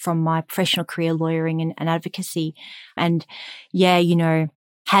had from my professional career, lawyering and advocacy. And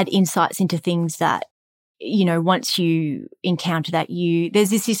had insights into things that, once you encounter that, there's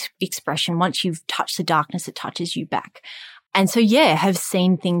this expression, once you've touched the darkness, it touches you back. And so, yeah, have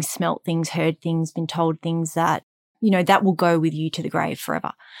seen things, smelt things, heard things, been told things that, that will go with you to the grave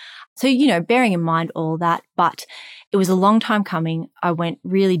forever. So, bearing in mind all that, but it was a long time coming. I went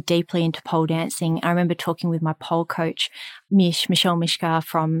really deeply into pole dancing. I remember talking with my pole coach, Michelle Mishka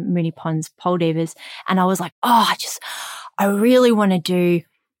from Moonee Ponds Pole Divas. And I was like, I really want to do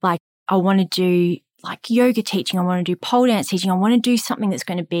yoga teaching. I want to do pole dance teaching. I want to do something that's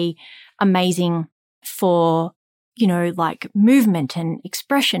going to be amazing for, movement and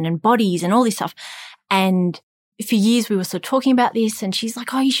expression and bodies and all this stuff. And for years we were sort of talking about this, and she's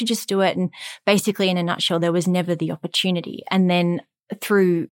like, you should just do it. And basically, in a nutshell, there was never the opportunity. And then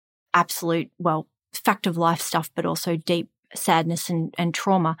through absolute, fact of life stuff, but also deep sadness and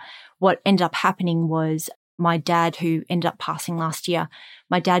trauma, what ended up happening was my dad, who ended up passing last year,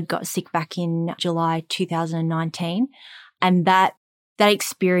 my dad got sick back in July 2019. And that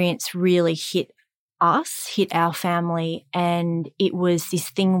experience really hit our family. And it was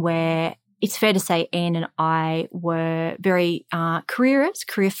this thing where it's fair to say Ian and I were very career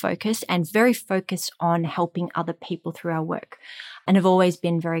focused and very focused on helping other people through our work, and have always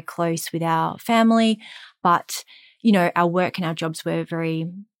been very close with our family. But, our work and our jobs were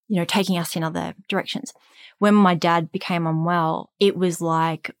very, taking us in other directions. When my dad became unwell, it was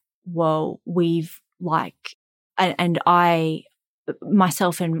like, whoa,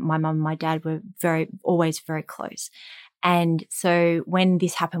 myself and my mum and my dad were always very close. And so when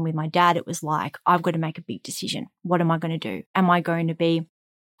this happened with my dad, it was like, I've got to make a big decision. What am I going to do? Am I going to be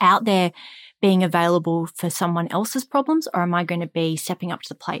out there being available for someone else's problems, or am I going to be stepping up to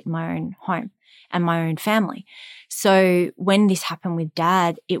the plate in my own home and my own family? So when this happened with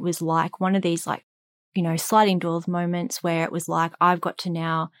Dad, it was like one of these sliding doors moments where it was like, I've got to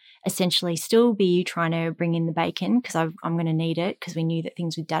now essentially still be trying to bring in the bacon because I'm going to need it, because we knew that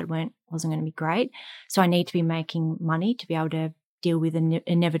things with Dad wasn't going to be great. So I need to be making money to be able to deal with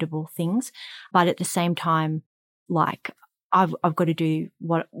inevitable things. But at the same time, I've got to do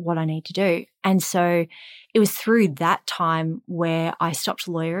what I need to do. And so it was through that time where I stopped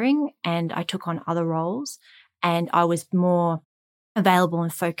lawyering and I took on other roles, and I was more available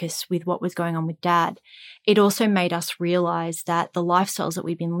and focused with what was going on with Dad. It also made us realize that the lifestyles that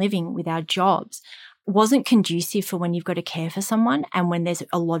we've been living with our jobs wasn't conducive for when you've got to care for someone and when there's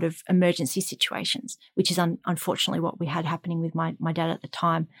a lot of emergency situations, which is unfortunately what we had happening with my dad at the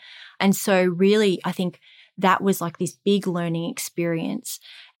time. And so really, I think that was like this big learning experience.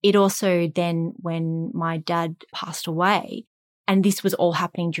 It also then, when my dad passed away, and this was all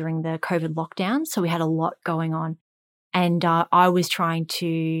happening during the COVID lockdown, so we had a lot going on. And I was trying to,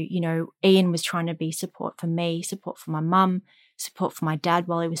 Ian was trying to be support for me, support for my mum, support for my dad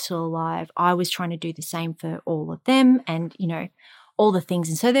while he was still alive. I was trying to do the same for all of them and, all the things.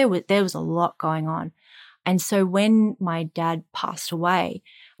 And so there was a lot going on. And so when my dad passed away,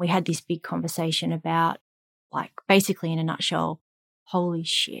 we had this big conversation about, basically in a nutshell, holy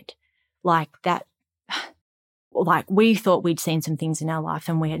shit, that, we thought we'd seen some things in our life,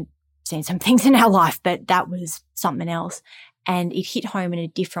 and we had seen some things in our life, but that was something else. And it hit home in a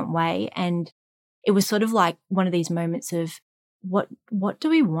different way. And it was sort of like one of these moments of what do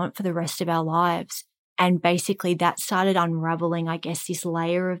we want for the rest of our lives? And basically that started unraveling, I guess, this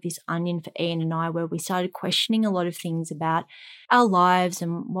layer of this onion for Ian and I, where we started questioning a lot of things about our lives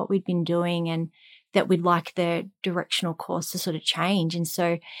and what we'd been doing, and that we'd like the directional course to sort of change. And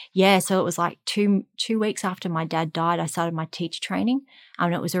so, so it was like two weeks after my dad died, I started my teacher training.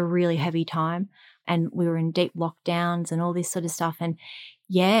 And it was a really heavy time, and we were in deep lockdowns and all this sort of stuff. And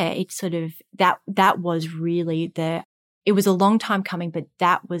it sort of, that was really it was a long time coming, but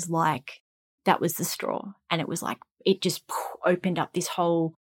that was the straw. And it was like, it just opened up this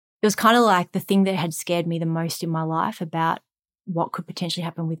whole, it was kind of like the thing that had scared me the most in my life about what could potentially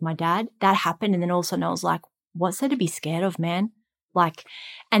happen with my dad. That happened. And then all of a sudden I was like, what's there to be scared of, man?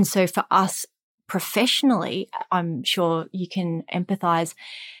 And so for us professionally, I'm sure you can empathize,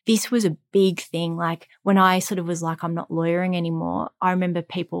 this was a big thing. When I sort of was like, I'm not lawyering anymore, I remember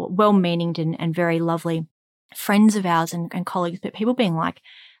people, well-meaning and very lovely friends of ours and colleagues, but people being like,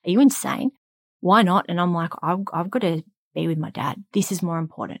 are you insane? Why not? And I'm like, I've got to be with my dad. This is more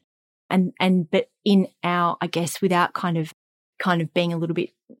important. But in our, I guess, without kind of being a little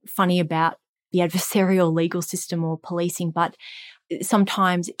bit funny about the adversarial legal system or policing, but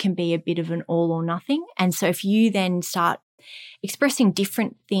sometimes it can be a bit of an all or nothing. And so if you then start expressing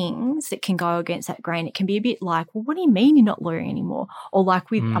different things that can go against that grain, it can be a bit like, well, what do you mean you're not lawyering anymore? Or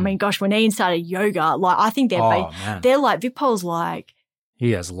when Ian started yoga, I think they're like, Vipol's like,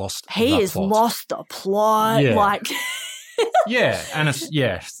 he has lost the plot. Yeah. Yeah, and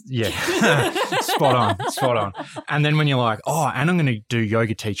spot on. And then when you're like, oh, and I'm going to do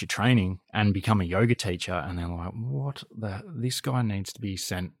yoga teacher training and become a yoga teacher, and they're like, this guy needs to be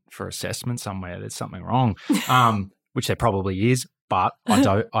sent for assessment somewhere. There's something wrong, which there probably is, but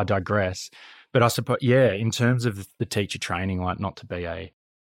I digress. But I suppose, in terms of the teacher training, like not to be a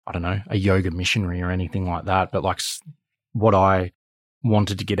yoga missionary or anything like that, but like what I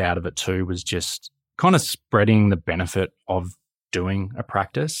wanted to get out of it too was just kind of spreading the benefit of doing a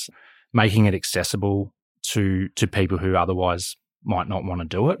practice, making it accessible to people who otherwise might not want to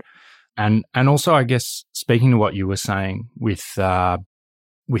do it. And also, I guess, speaking to what you were saying with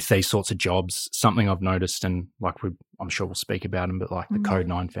these sorts of jobs, something I've noticed, and like I'm sure we'll speak about them, but like the Code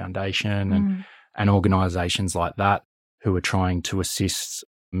 9 Foundation and organisations like that who are trying to assist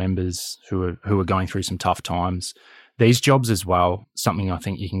members who are going through some tough times. These jobs as well, something I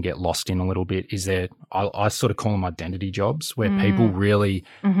think you can get lost in a little bit is I sort of call them identity jobs, where people really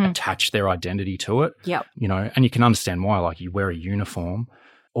attach their identity to it. Yep. You know, and you can understand why. Like, you wear a uniform,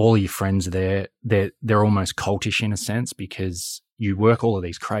 all your friends are there, they're almost cultish in a sense, because you work all of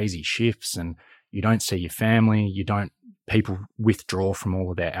these crazy shifts and you don't see your family, people withdraw from all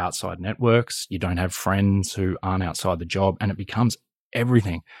of their outside networks, you don't have friends who aren't outside the job, and it becomes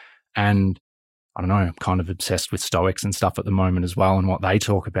everything. And I don't know, I'm kind of obsessed with Stoics and stuff at the moment as well, and what they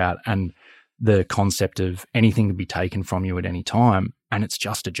talk about, and the concept of anything can be taken from you at any time, and it's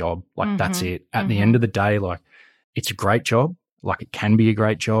just a job. Like, that's it. At the end of the day, like, it's a great job. Like, it can be a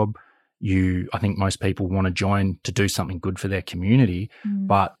great job. I think most people want to join to do something good for their community,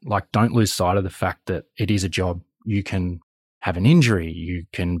 but like, don't lose sight of the fact that it is a job. You can have an injury, you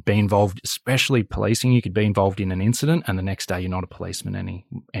can be involved, especially policing, you could be involved in an incident and the next day you're not a policeman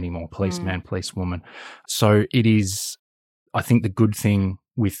anymore, policeman, policewoman. So it is, I think the good thing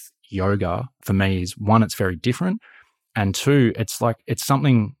with yoga for me is, one, it's very different, and two, it's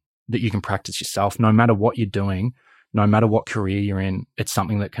something that you can practice yourself no matter what you're doing, no matter what career you're in. It's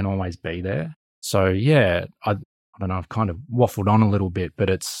something that can always be there. So I don't know, I've kind of waffled on a little bit, but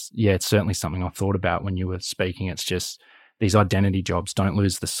it's certainly something I thought about when you were speaking. It's just these identity jobs, don't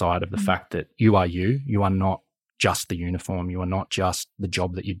lose the sight of the fact that you are you. You are not just the uniform. You are not just the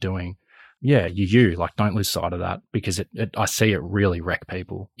job that you're doing. Yeah, you're you. Like, don't lose sight of that, because I see it really wreck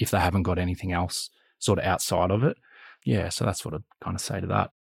people if they haven't got anything else sort of outside of it. Yeah, so that's what I'd kind of say to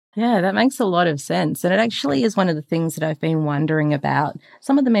that. Yeah, that makes a lot of sense. And it actually is one of the things that I've been wondering about,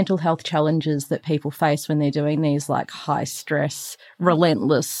 some of the mental health challenges that people face when they're doing these like high stress,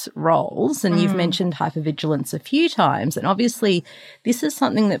 relentless roles. And you've mentioned hypervigilance a few times. And obviously this is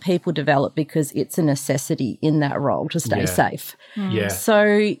something that people develop because it's a necessity in that role to stay safe. Yeah.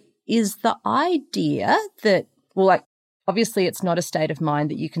 So is the idea that, well, like, obviously, it's not a state of mind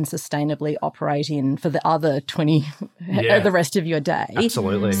that you can sustainably operate in for the other the rest of your day.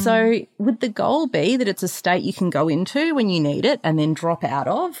 Absolutely. So would the goal be that it's a state you can go into when you need it and then drop out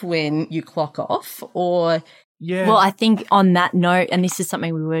of when you clock off? Or Well, I think on that note, and this is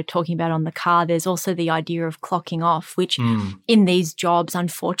something we were talking about on the car, there's also the idea of clocking off, which in these jobs,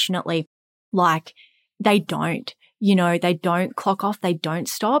 unfortunately, like, they don't. You know, they don't clock off, they don't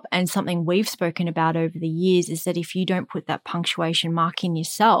stop. And something we've spoken about over the years is that if you don't put that punctuation mark in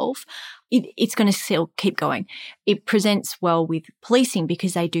yourself, it's going to still keep going. It presents well with policing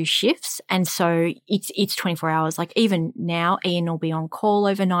because they do shifts. And so it's 24 hours. Like, even now, Ian will be on call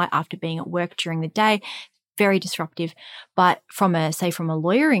overnight after being at work during the day. Very disruptive. But from a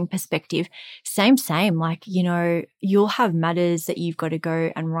lawyering perspective, same, like, you know, you'll have matters that you've got to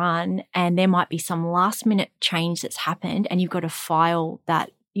go and run, and there might be some last minute change that's happened, and you've got to file that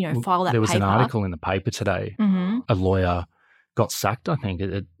paper. There was an article in the paper today. A lawyer got sacked, I think,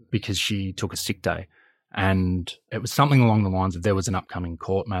 because she took a sick day, and it was something along the lines of there was an upcoming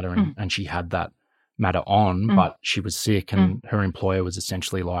court matter, and she had that matter on, but she was sick, and her employer was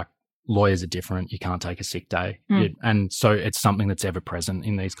essentially like, lawyers are different. You can't take a sick day. And so it's something that's ever present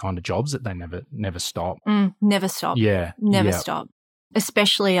in these kind of jobs, that they never stop. Never stop. Yeah. Never stop.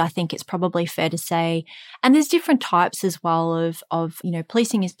 Especially, I think it's probably fair to say, and there's different types as well of, you know,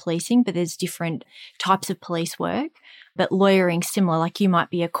 policing is policing, but there's different types of police work. But lawyering, similar, like you might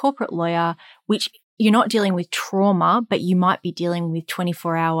be a corporate lawyer, which you're not dealing with trauma, but you might be dealing with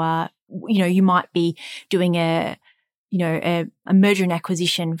 24-hour, you know, you might be doing a merger and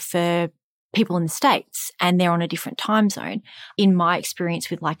acquisition for people in the States, and they're on a different time zone. In my experience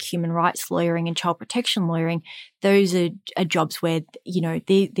with like human rights lawyering and child protection lawyering, those are jobs where, you know,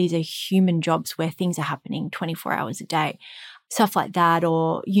 these are human jobs where things are happening 24 hours a day. stuff like that.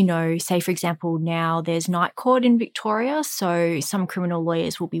 Or, say, for example, now there's night court in Victoria. So some criminal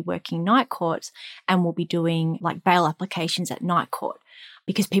lawyers will be working night courts and will be doing like bail applications at night court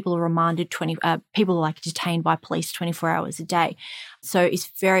because people are remanded people are like detained by police 24 hours a day. So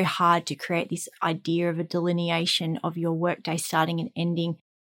it's very hard to create this idea of a delineation of your workday starting and ending,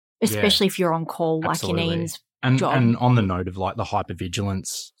 especially if you're on call, absolutely. Like in Ian's job. And on the note of like the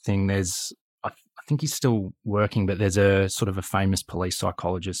hypervigilance thing, I think he's still working, but there's a sort of a famous police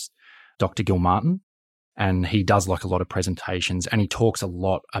psychologist, Dr. Gilmartin, and he does like a lot of presentations and he talks a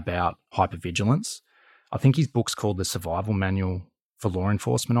lot about hypervigilance. I think his book's called The Survival Manual for Law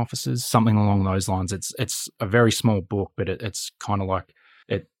Enforcement Officers, something along those lines. It's a very small book, but it's kind of like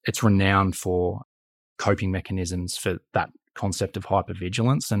it's renowned for coping mechanisms for that concept of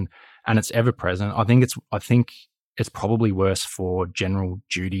hypervigilance, and it's ever present. I think it's probably worse for general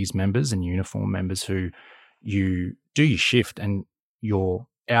duties members and uniform members who you do your shift and you're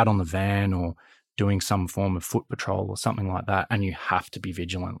out on the van or doing some form of foot patrol or something like that, and you have to be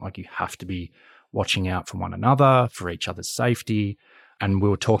vigilant. Like you have to be watching out for one another, for each other's safety. And we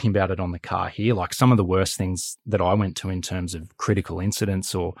were talking about it on the car here, like some of the worst things that I went to in terms of critical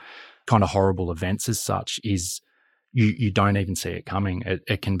incidents or kind of horrible events as such is you don't even see it coming.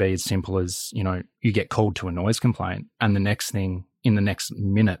 It can be as simple as, you get called to a noise complaint and in the next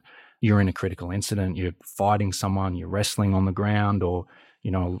minute, you're in a critical incident, you're fighting someone, you're wrestling on the ground or,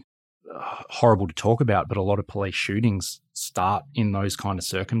 horrible to talk about, but a lot of police shootings start in those kind of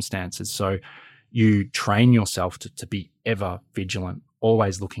circumstances. So you train yourself to be ever vigilant,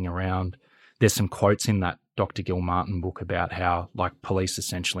 always looking around. There's some quotes in that Dr. Gilmartin book about how like police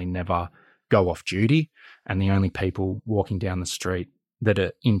essentially never go off duty and the only people walking down the street that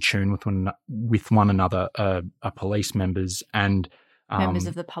are in tune with one another are police members and members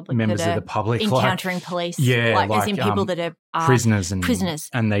of the public encountering police, as in people that are prisoners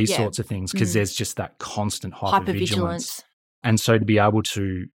and these sorts of things, because there's just that constant hypervigilance. And so to be able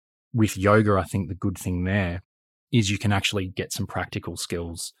to, with yoga, I think the good thing there is you can actually get some practical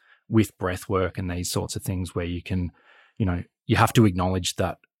skills with breath work and these sorts of things where you can, you have to acknowledge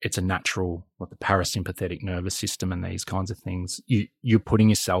that it's a natural, like the parasympathetic nervous system and these kinds of things. You're putting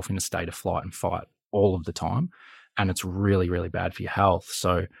yourself in a state of flight and fight all of the time. And it's really, really bad for your health.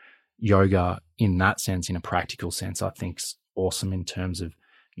 So yoga in that sense, in a practical sense, I think is awesome in terms of,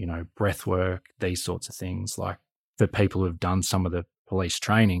 breath work, these sorts of things. Like for people who've done some of the police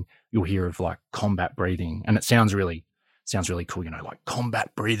training, you'll hear of like combat breathing. And it sounds really cool, like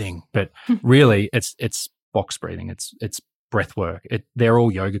combat breathing. But really it's box breathing. It's breath work. They're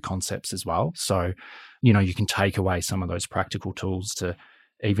all yoga concepts as well. So, you can take away some of those practical tools to,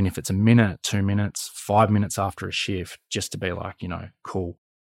 even if it's a minute, 2 minutes, 5 minutes after a shift, just to be like, cool.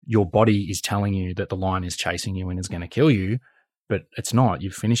 Your body is telling you that the lion is chasing you and is going to kill you, but it's not.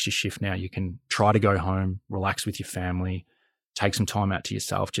 You've finished your shift now. You can try to go home, relax with your family, take some time out to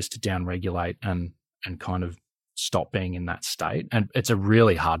yourself just to down-regulate and kind of stop being in that state. And it's a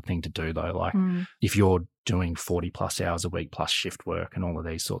really hard thing to do though. Like if you're doing 40 plus hours a week plus shift work and all of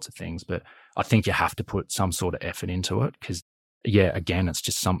these sorts of things, but I think you have to put some sort of effort into it because again, it's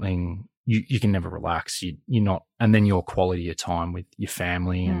just something you can never relax. You're not, and then your quality of time with your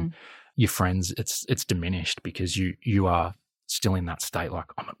family and your friends, it's diminished because you are still in that state. Like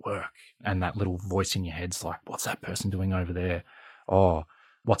I'm at work and that little voice in your head's like, what's that person doing over there? Oh,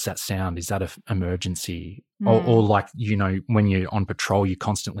 what's that sound? Is that an emergency? Or like, when you're on patrol, you're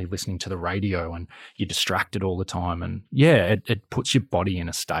constantly listening to the radio and you're distracted all the time. And it puts your body in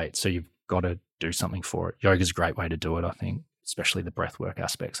a state. So you've got to do something for it. Yoga's a great way to do it, I think, especially the breathwork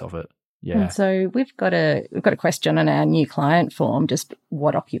aspects of it. Yeah. And so we've got a question on our new client form. Just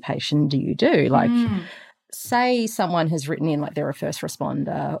what occupation do you do? Like, say someone has written in like they're a first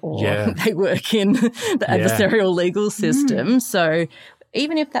responder or they work in the adversarial legal system. So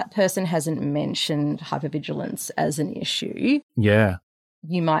even if that person hasn't mentioned hypervigilance as an issue,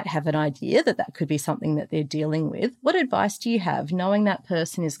 you might have an idea that could be something that they're dealing with. What advice do you have, knowing that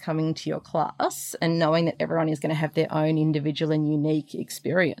person is coming to your class and knowing that everyone is going to have their own individual and unique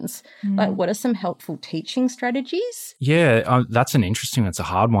experience? Like, what are some helpful teaching strategies? Yeah, that's an interesting, that's a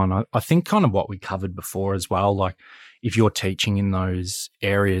hard one. I think kind of what we covered before as well, like if you're teaching in those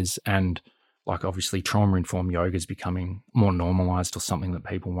areas and like obviously trauma-informed yoga is becoming more normalized or something that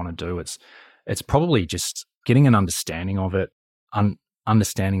people want to do, it's probably just getting an understanding of it,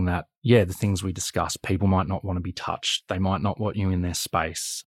 understanding that, the things we discussed, people might not want to be touched. They might not want you in their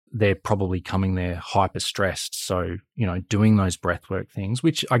space. They're probably coming there hyper stressed. So, doing those breathwork things,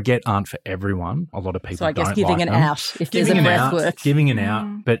 which I get aren't for everyone. A lot of people don't like them. So I guess giving an out if there's a breathwork. Giving an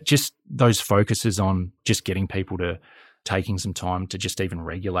out, but just those focuses on just getting people to taking some time to just even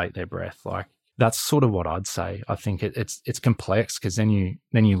regulate their breath. Like, that's sort of what I'd say. I think it's complex, because then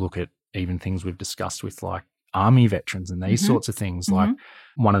you look at even things we've discussed with like army veterans and these sorts of things. Like,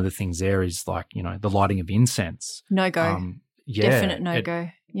 one of the things there is like, you know, the lighting of incense. No go. Definite no go.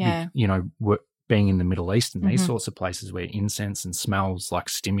 Yeah. You know, being in the Middle East and these sorts of places where incense and smells like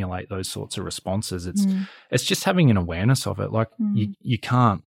stimulate those sorts of responses. It's just having an awareness of it. Like, you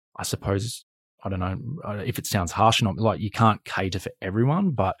can't, I suppose, I don't know if it sounds harsh or not, like, you can't cater for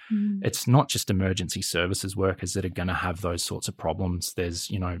everyone, but it's not just emergency services workers that are going to have those sorts of problems. There's,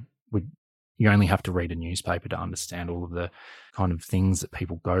 you know, you only have to read a newspaper to understand all of the kind of things that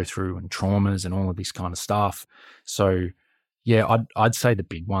people go through and traumas and all of this kind of stuff. So, yeah, I'd say the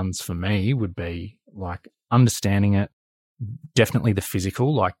big ones for me would be like understanding it, definitely the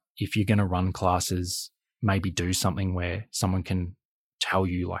physical, like if you're going to run classes, maybe do something where someone can tell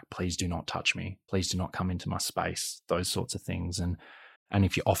you like, please do not touch me, please do not come into my space, those sorts of things. And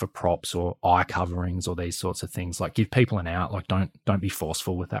if you offer props or eye coverings or these sorts of things, like give people an out, like don't be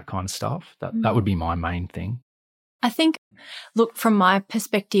forceful with that kind of stuff. That would be my main thing. I think, look, from my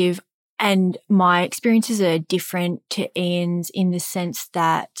perspective, and my experiences are different to Ian's in the sense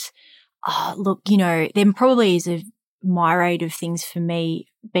that, look, you know, there probably is a myriad of things for me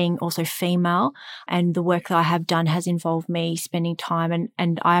being also female, and the work that I have done has involved me spending time,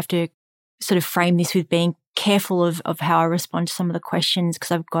 and I have to sort of frame this with being careful of how I respond to some of the questions,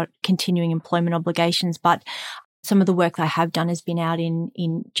 because I've got continuing employment obligations. But some of the work that I have done has been out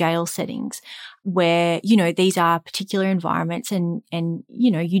in jail settings where, you know, these are particular environments and,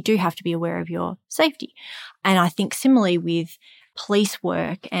 you know, you do have to be aware of your safety. And I think similarly with police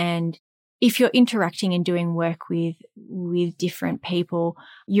work, and if you're interacting and doing work with different people,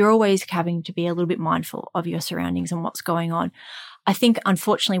 you're always having to be a little bit mindful of your surroundings and what's going on. I think,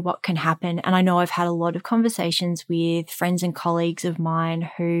 unfortunately, what can happen, and I know I've had a lot of conversations with friends and colleagues of mine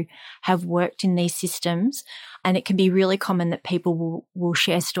who have worked in these systems, and it can be really common that people will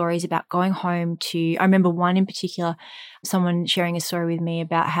share stories about going home to, I remember one in particular, someone sharing a story with me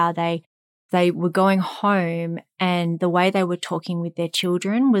about how they were going home and the way they were talking with their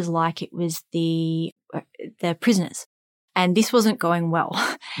children was like it was the prisoners. And this wasn't going well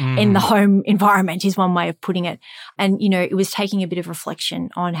in the home environment is one way of putting it. And, you know, it was taking a bit of reflection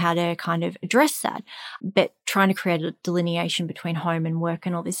on how to kind of address that, but trying to create a delineation between home and work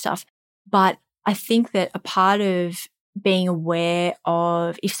and all this stuff. But I think that a part of being aware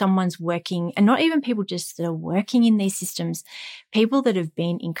of if someone's working, and not even people just that are working in these systems, people that have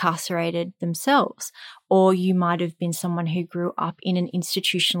been incarcerated themselves, or you might have been someone who grew up in an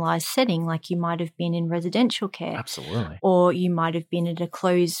institutionalized setting, like you might have been in residential care. Absolutely. Or you might have been at a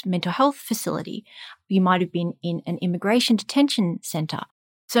closed mental health facility. You might have been in an immigration detention center.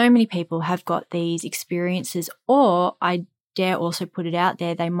 So many people have got these experiences, or I dare also put it out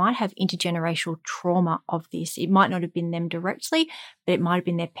there, they might have intergenerational trauma of this. It might not have been them directly, but it might have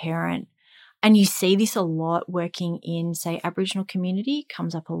been their parent. And you see this a lot working in, say, Aboriginal community,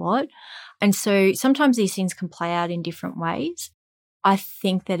 comes up a lot. And so sometimes these things can play out in different ways. I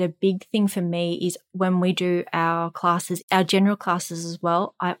think that a big thing for me is when we do our classes, our general classes as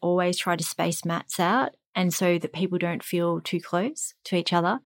well, I always try to space mats out, and so that people don't feel too close to each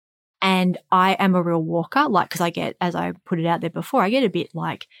other. And I am a real walker, like, because I get, as I put it out there before, I get a bit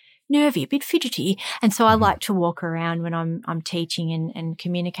like nervy, a bit fidgety. And so I like to walk around when I'm teaching and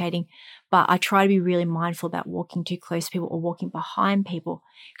communicating. But I try to be really mindful about walking too close to people or walking behind people.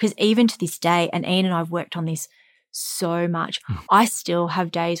 Because even to this day, and Ian and I have worked on this so much, I still have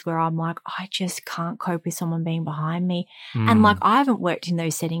days where I'm like, I just can't cope with someone being behind me. And like, I haven't worked in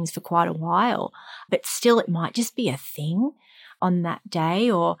those settings for quite a while, but still it might just be a thing on that day,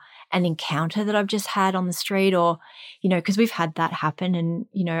 or an encounter that I've just had on the street, or, you know, because we've had that happen. And,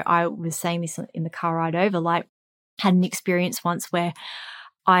 you know, I was saying this in the car ride over, like, had an experience once where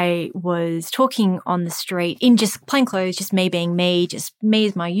I was talking on the street in just plain clothes, just me being me, just me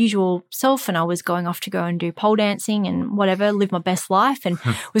as my usual self. And I was going off to go and do pole dancing and whatever, live my best life, and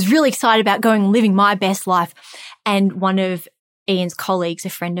was really excited about going and living my best life. And one of Ian's colleagues,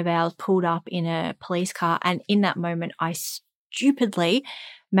 a friend of ours, pulled up in a police car. And in that moment, I stupidly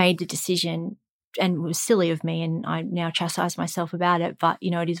made the decision, and it was silly of me, and I now chastise myself about it, but,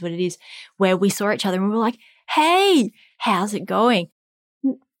 you know, it is what it is, where we saw each other and we were like, hey, how's it going?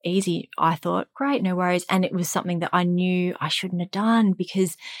 Easy, I thought, great, no worries. And it was something that I knew I shouldn't have done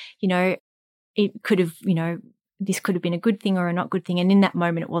because, you know, it could have, you know, this could have been a good thing or a not good thing. And in that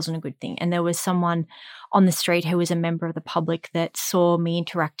moment, it wasn't a good thing. And there was someone on the street who was a member of the public that saw me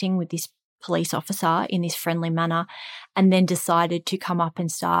interacting with this police officer in this friendly manner, and then decided to come up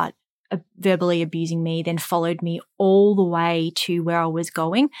and start verbally abusing me, then followed me all the way to where I was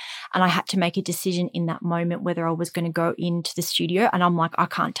going. And I had to make a decision in that moment whether I was going to go into the studio. And I'm like, I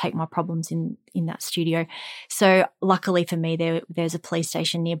can't take my problems in that studio. So luckily for me, there's a police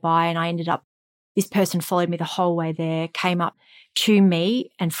station nearby, and I ended up, this person followed me the whole way there, came up to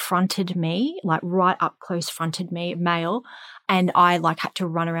me and fronted me, like right up close, fronted me, male. And I like had to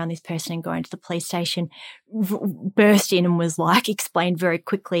run around this person and go into the police station, burst in and was like, explained very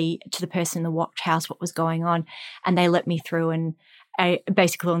quickly to the person in the watch house what was going on. And they let me through. And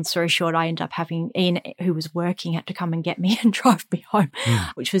basically, long story short, I ended up having Ian, who was working, had to come and get me and drive me home,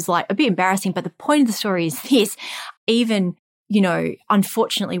 which was like a bit embarrassing. But the point of the story is this: even,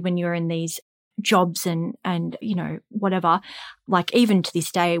 unfortunately, when you're in these jobs and whatever, like even to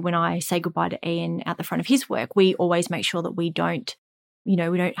this day, when I say goodbye to Ian at the front of his work, we always make sure that we don't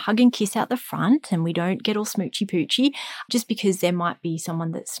hug and kiss out the front, and we don't get all smoochy poochy, just because there might be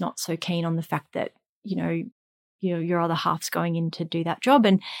someone that's not so keen on the fact that, your other half's going in to do that job.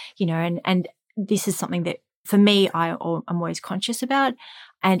 And, and this is something that for me, I'm always conscious about.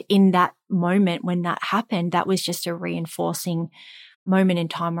 And in that moment when that happened, that was just a reinforcing moment in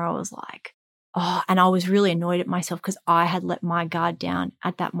time where I was like, oh, and I was really annoyed at myself because I had let my guard down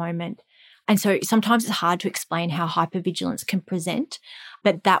at that moment. And so sometimes it's hard to explain how hypervigilance can present,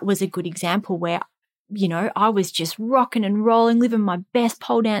 but that was a good example where, I was just rocking and rolling, living my best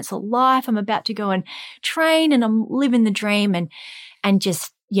pole dancer life. I'm about to go and train and I'm living the dream, and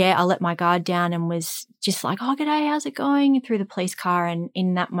just, I let my guard down and was just like, oh, g'day, how's it going? Through the police car. And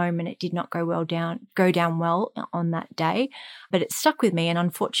in that moment, it did not go down well on that day, but it stuck with me. And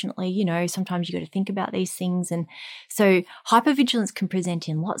unfortunately, sometimes you got to think about these things. And so hypervigilance can present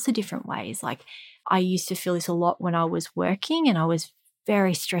in lots of different ways. Like I used to feel this a lot when I was working and I was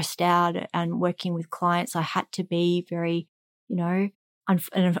very stressed out and working with clients. I had to be very, an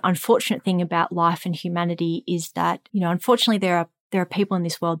unfortunate thing about life and humanity is that, unfortunately there are people in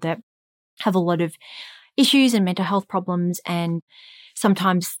this world that have a lot of issues and mental health problems, and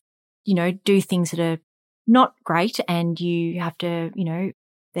sometimes, do things that are not great, and you have to,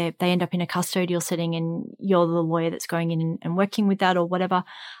 they end up in a custodial setting and you're the lawyer that's going in and working with that or whatever.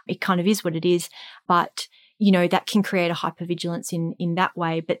 It kind of is what it is. But, that can create a hypervigilance in that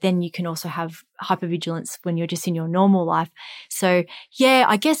way. But then you can also have hypervigilance when you're just in your normal life. So,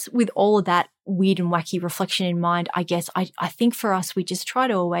 I guess with all of that weird and wacky reflection in mind, I guess I think for us, we just try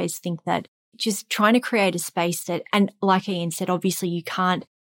to always think that just trying to create a space that, and like Ian said, obviously you can't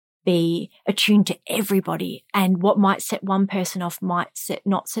be attuned to everybody, and what might set one person off might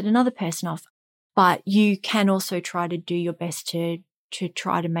not set another person off. But you can also try to do your best to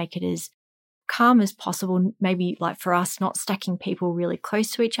try to make it as calm as possible. Maybe like for us, not stacking people really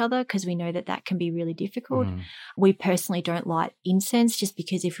close to each other, because we know that can be really difficult. We personally don't light incense, just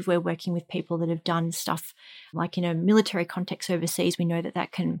because if we're working with people that have done stuff like in a military context overseas, we know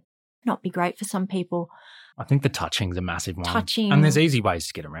that can not be great for some people. I think the touching's a massive one. Touching. And there's easy ways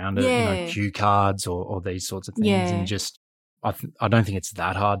to get around it, cue cards or these sorts of things. And just, I don't think it's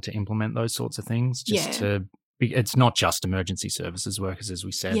that hard to implement those sorts of things. It's not just emergency services workers, as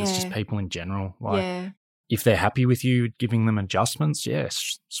we said. It's just people in general. Like if they're happy with you giving them adjustments,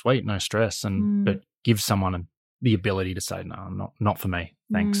 sweet, no stress. But give someone the ability to say, no, not for me,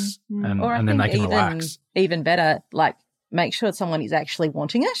 thanks. And then they can relax. Even better, like, make sure someone is actually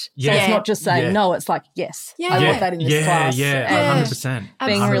wanting it. So it's not just saying no, it's like, yes, I want that in this class. Yeah, 100%.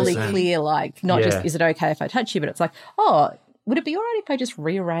 Being really clear, like, not just, is it okay if I touch you, but it's like, oh, would it be all right if I just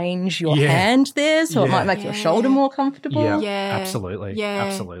rearrange your hand there so it might make your shoulder more comfortable? Absolutely.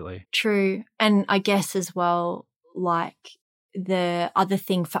 Absolutely. True. And I guess as well, like, the other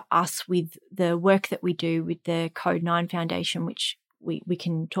thing for us with the work that we do with the Code 9 Foundation, which we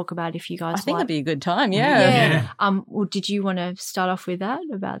can talk about if you guys I think like. it'd be a good time, Well, did you want to start off with that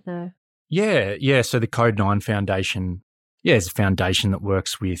about the... Yeah. So the Code 9 Foundation, is a foundation that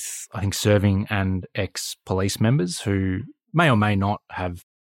works with, I think, serving and ex-police members who may or may not have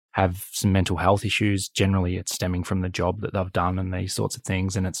some mental health issues. Generally, it's stemming from the job that they've done and these sorts of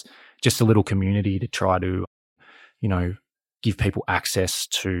things. And it's just a little community to try to, give people access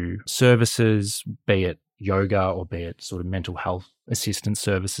to services, be it yoga or be it sort of mental health assistance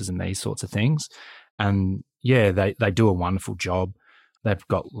services and these sorts of things. And they do a wonderful job. They've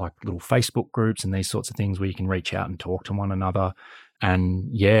got like little Facebook groups and these sorts of things where you can reach out and talk to one another.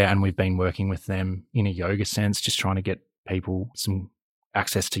 And we've been working with them in a yoga sense, just trying to get people some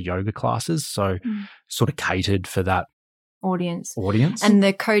access to yoga classes. So sort of catered for that Audience. And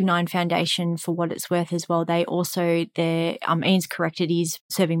the Code 9 Foundation, for what it's worth as well, they also, Ian's corrected, is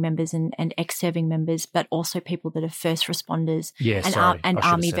serving members and ex-serving members, but also people that are first responders and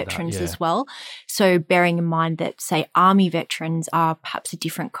Army veterans as well. So bearing in mind that, say, Army veterans are perhaps a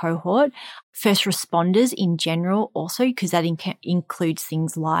different cohort, first responders in general also, because that includes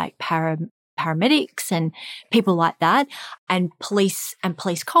things like paramedics and people like that, and police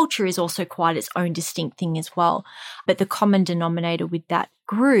culture is also quite its own distinct thing as well. But the common denominator with that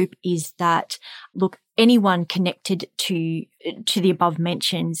group is that, look, anyone connected to the above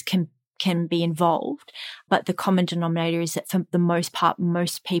mentions can be involved, but the common denominator is that for the most part,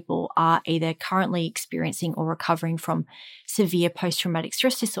 most people are either currently experiencing or recovering from severe post-traumatic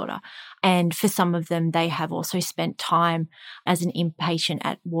stress disorder. And for some of them, they have also spent time as an inpatient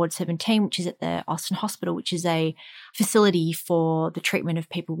at Ward 17, which is at the Austin Hospital, which is a facility for the treatment of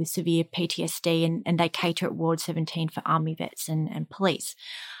people with severe PTSD, and they cater at Ward 17 for Army vets and police.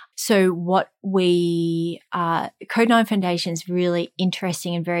 So what Code 9 Foundation is really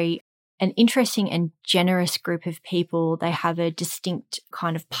interesting and generous group of people. They have a distinct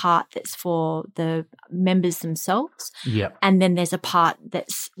kind of part that's for the members themselves. Yep. And then there's a part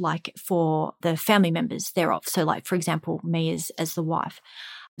that's like for the family members thereof. So like, for example, me as the wife.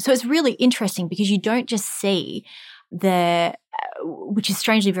 So it's really interesting because you don't just see which is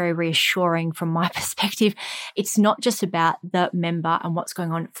strangely very reassuring from my perspective. It's not just about the member and what's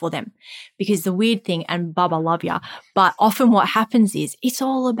going on for them, because the weird thing, and Bub, I love ya, but often what happens is it's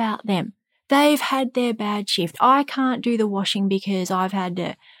all about them. They've had their bad shift. I can't do the washing because I've had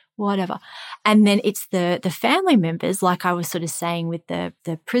to whatever. And then it's the family members, like I was sort of saying with the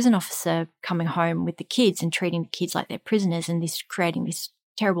prison officer coming home with the kids and treating the kids like they're prisoners and creating this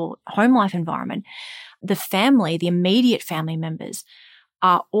terrible home life environment. The family, the immediate family members,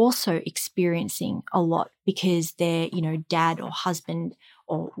 are also experiencing a lot because their, dad or husband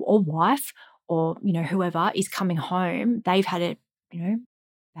or wife or, whoever is coming home. They've had a,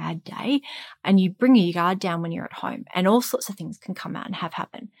 bad day, and you bring your guard down when you're at home, and all sorts of things can come out and have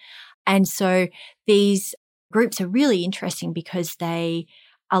happen. And so these groups are really interesting because they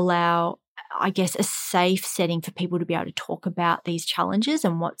allow, I guess, a safe setting for people to be able to talk about these challenges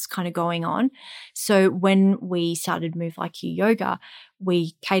and what's kind of going on. So when we started Move Like You Yoga,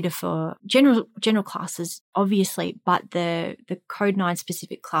 we cater for general classes, obviously, but the Code 9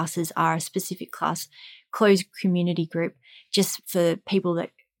 specific classes are a specific class, closed community group, just for people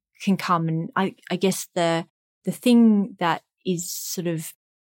that can come. And I guess the thing that is sort of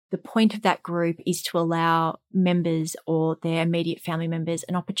the point of that group is to allow members or their immediate family members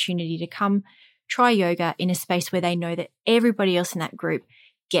an opportunity to come try yoga in a space where they know that everybody else in that group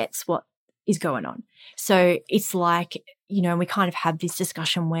gets what is going on. So it's like, and we kind of have this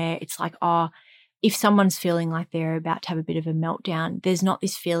discussion where it's like, if someone's feeling like they're about to have a bit of a meltdown, there's not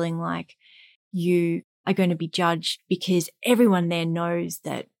this feeling like you are going to be judged, because everyone there knows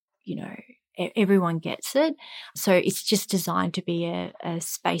that, everyone gets it. So it's just designed to be a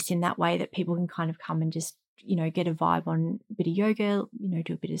space in that way that people can kind of come and just, get a vibe on a bit of yoga,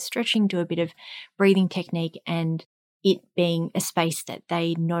 do a bit of stretching, do a bit of breathing technique, and it being a space that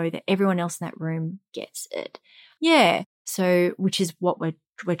they know that everyone else in that room gets it. Yeah. So, which is what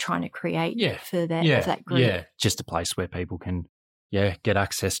we're trying to create for that group. Yeah. Just a place where people can, get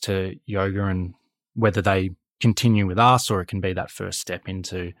access to yoga, and whether they continue with us or it can be that first step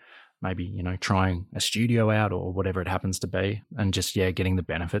into maybe, trying a studio out or whatever it happens to be, and just, getting the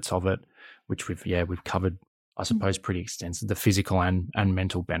benefits of it, which we've covered, I suppose, pretty extensive, the physical and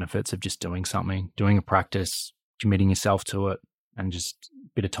mental benefits of just doing something, doing a practice, committing yourself to it, and just a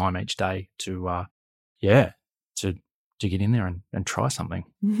bit of time each day to get in there and try something.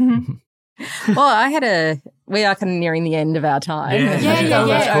 Well, we are kind of nearing the end of our time.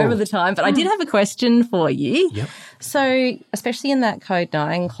 Yeah. Over the time, but I did have a question for you. Yep. So, especially in that Code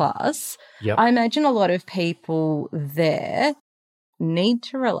 9 class, I imagine a lot of people there need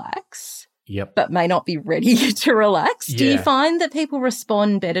to relax. Yep. But may not be ready to relax. Yeah. Do you find that people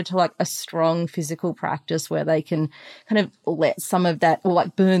respond better to like a strong physical practice where they can kind of let some of that, or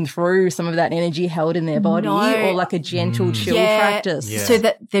like burn through some of that energy held in their body, or like a gentle chill practice? Yeah. So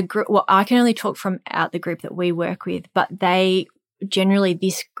that the group, I can only talk from out the group that we work with, but they generally,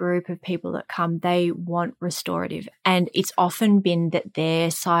 this group of people that come, they want restorative, and it's often been that their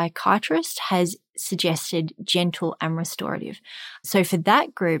psychiatrist has suggested gentle and restorative. So for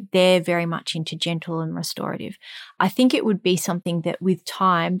that group, they're very much into gentle and restorative. I think it would be something that with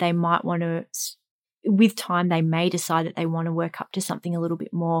time they may decide that they want to work up to something a little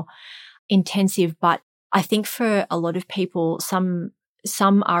bit more intensive. But I think for a lot of people, some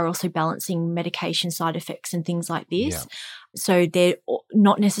some are also balancing medication side effects and things like this. Yeah. So they're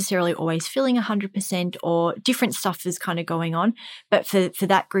not necessarily always feeling 100% or different stuff is kind of going on. But for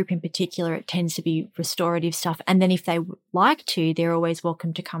that group in particular, it tends to be restorative stuff. And then if they would like to, they're always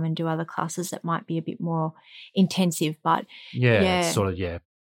welcome to come and do other classes that might be a bit more intensive. But it's sort of,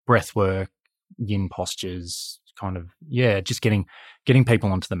 breath work, yin postures, kind of, just getting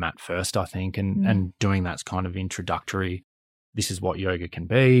people onto the mat first, I think, and doing that's kind of introductory. This is what yoga can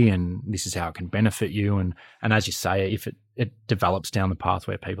be and this is how it can benefit you. And as you say, if it develops down the path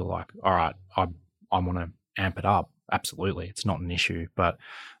where people are like, all right, I want to amp it up, absolutely, it's not an issue. But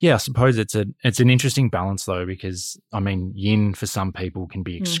I suppose it's an interesting balance though, because I mean, yin for some people can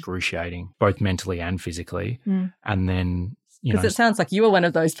be excruciating, both mentally and physically. And then, because it sounds like you were one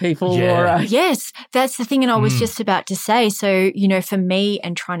of those people, Laura. Yes, that's the thing. And I was just about to say, so, for me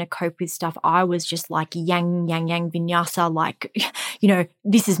and trying to cope with stuff, I was just like yang, yang, yang, vinyasa, like,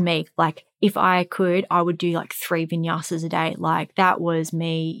 this is me. Like, if I could, I would do like 3 vinyasas a day. Like, that was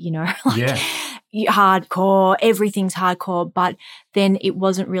me, hardcore, everything's hardcore. But then it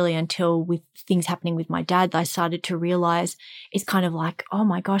wasn't really until with things happening with my dad that I started to realize it's kind of like, oh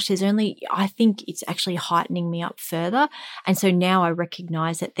my gosh, I think it's actually heightening me up further. And so now I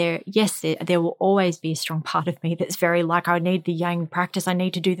recognize that there will always be a strong part of me that's very like, I need the yang practice, I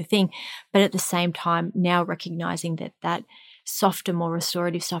need to do the thing. But at the same time, now recognizing that softer, more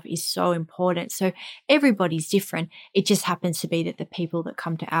restorative stuff is so important. So everybody's different. It just happens to be that the people that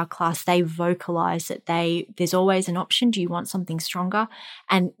come to our class, they vocalize that there's always an option. Do you want something stronger?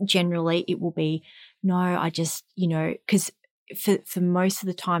 And generally it will be, no, I just, because for most of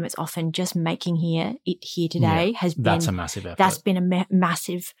the time it's often just making it here today has been. That's a massive effort. That's been a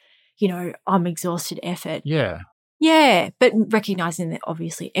massive, I'm exhausted effort. Yeah. Yeah. But recognizing that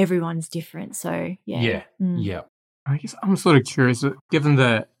obviously everyone's different. So Yeah. I guess I'm sort of curious, given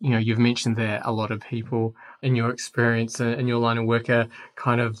that, you've mentioned that a lot of people in your experience and in your line of work are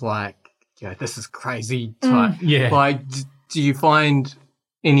kind of like, this is crazy type. Like, do you find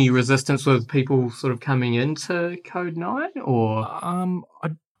any resistance with people sort of coming into Code 9 or? Or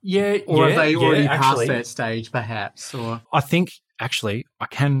have they already passed that stage perhaps? Or I think actually I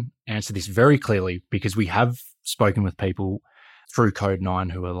can answer this very clearly because we have spoken with people through Code 9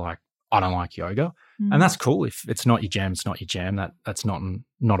 who are like, I don't like yoga. And that's cool. If it's not your jam, it's not your jam. That's not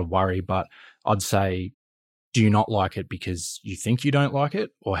a worry. But I'd say, do you not like it because you think you don't like it,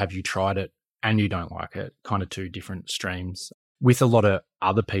 or have you tried it and you don't like it? Kind of two different streams. With a lot of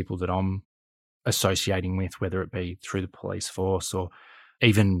other people that I'm associating with, whether it be through the police force or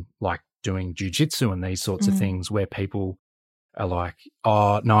even like doing jiu-jitsu and these sorts of things, where people are like,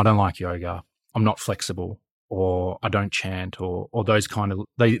 oh, no, I don't like yoga. I'm not flexible, or I don't chant, or those kind of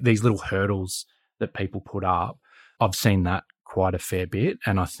these little hurdles that people put up. I've seen that quite a fair bit.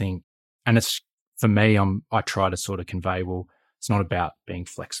 And I think, and it's for me, I try to sort of convey, well, it's not about being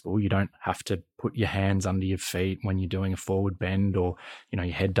flexible. You don't have to put your hands under your feet when you're doing a forward bend, or, your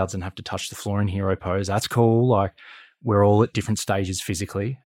head doesn't have to touch the floor in hero pose. That's cool. Like, we're all at different stages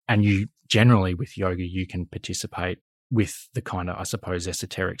physically. And you generally with yoga, you can participate with the kind of, I suppose,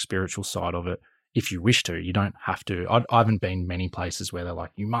 esoteric spiritual side of it if you wish to. You don't have to. I haven't been many places where they're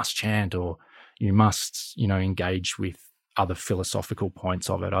like, you must chant or you must, engage with other philosophical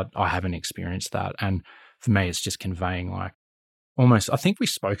points of it. I haven't experienced that. And for me, it's just conveying like almost, I think we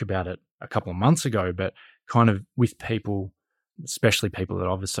spoke about it a couple of months ago, but kind of with people, especially people that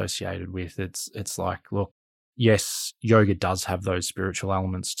I've associated with, it's like, look, yes, yoga does have those spiritual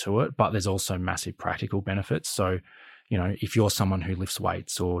elements to it, but there's also massive practical benefits. So, if you're someone who lifts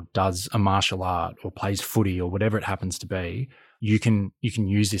weights or does a martial art or plays footy or whatever it happens to be, you can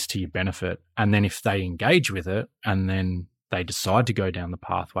use this to your benefit. And then if they engage with it and then they decide to go down the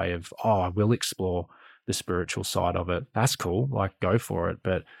pathway of, oh, I will explore the spiritual side of it, that's cool. Like, go for it.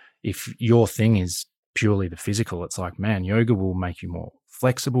 But if your thing is purely the physical, it's like, man, yoga will make you more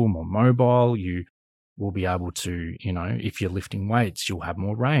flexible, more mobile. You will be able to, if you're lifting weights, you'll have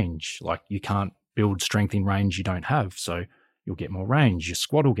more range. Like, you can't build strength in range you don't have. So you'll get more range. Your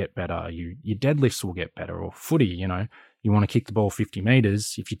squat will get better. Your deadlifts will get better. Or footy, you want to kick the ball 50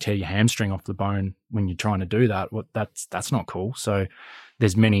 meters. If you tear your hamstring off the bone when you're trying to do that, that's not cool. So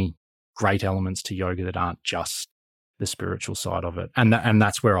there's many great elements to yoga that aren't just the spiritual side of it. And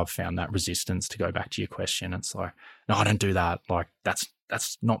that's where I've found that resistance, to go back to your question. It's like, no, I don't do that. Like, that's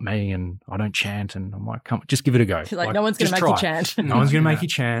not me, and I don't chant. And I'm like, come, just give it a go. Like no one's going to make you chant. No one's going to make you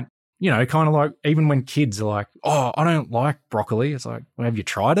chant. Kind of like, even when kids are like, oh, I don't like broccoli. It's like, well, have you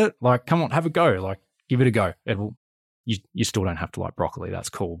tried it? Like, come on, have a go. Like, give it a go. You still don't have to like broccoli. That's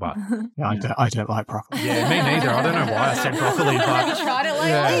cool, but Yeah, I don't like broccoli. yeah, me neither. I don't know why I said broccoli, but Have you tried it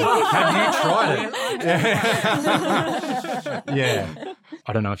lately? have you tried it? Yeah.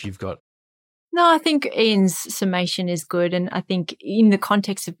 I don't know if you've got. No, I think Ian's summation is good. And I think in the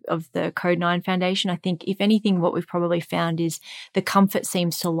context of the Code 9 Foundation, I think if anything, what we've probably found is the comfort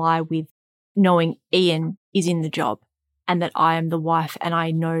seems to lie with knowing Ian is in the job and that I am the wife and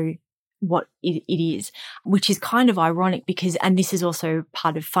I know what it is, which is kind of ironic because, and this is also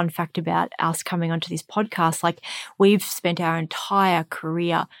part of fun fact about us coming onto this podcast, like we've spent our entire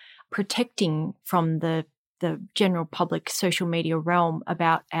career protecting from the general public social media realm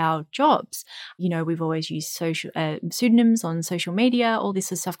about our jobs. You know, we've always used pseudonyms on social media, all this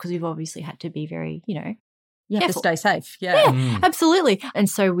sort of stuff, because we've obviously had to be very, you know, You have to careful. stay safe. Yeah. Absolutely. And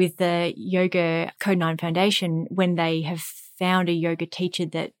so with the Yoga Code 9 Foundation, when they have found a yoga teacher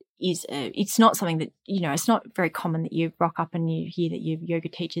that is, it's not something that, you know, it's not very common that you rock up and you hear that your yoga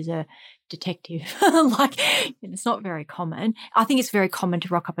teacher's a detective. Like, it's not very common. I think it's very common to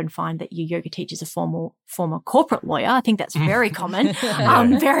rock up and find that your yoga teacher's a former corporate lawyer. I think that's very common,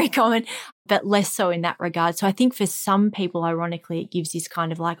 very common, but less so in that regard. So I think for some people, ironically, it gives this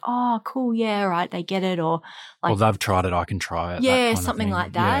kind of like, oh, cool, yeah, right, they get it, or like, Well, they've tried it, I can try it. that yeah, kind of something thing.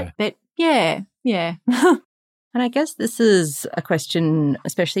 like that. Yeah. But yeah. And I guess this is a question,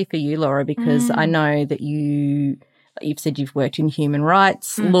 especially for you, Laura, because I know that you've said you've worked in human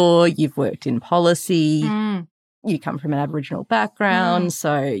rights law, you've worked in policy, you come from an Aboriginal background,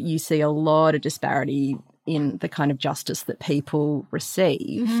 so you see a lot of disparity in the kind of justice that people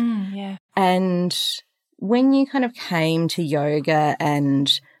receive. Yeah. And when you kind of came to yoga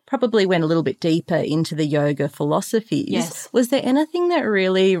and probably went a little bit deeper into the yoga philosophies, Yes. was there anything that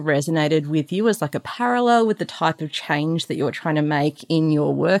really resonated with you as like a parallel with the type of change that you're trying to make in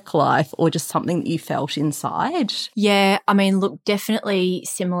your work life, or just something that you felt inside? Yeah, I mean, look, definitely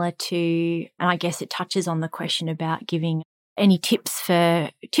similar to, and I guess it touches on the question about giving any tips for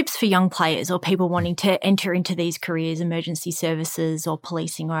young players or people wanting to enter into these careers, emergency services or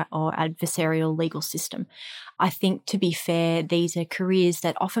policing or adversarial legal system. I think, to be fair, these are careers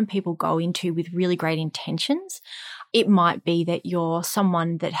that often people go into with really great intentions. It might be that you're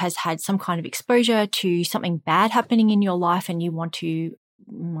someone that has had some kind of exposure to something bad happening in your life and you want to,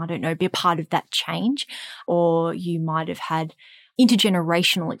 I don't know, be a part of that change, or you might have had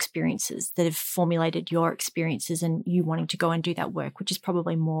intergenerational experiences that have formulated your experiences and you wanting to go and do that work, which is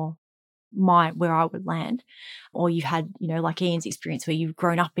probably more where I would land. Or you had, you know, like Ian's experience where you've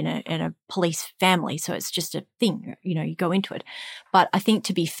grown up in a police family, so it's just a thing, you know, you go into it. But I think,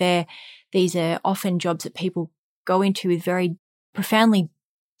 to be fair, these are often jobs that people go into with very profoundly,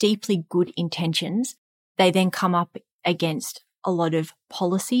 deeply good intentions. They then come up against a lot of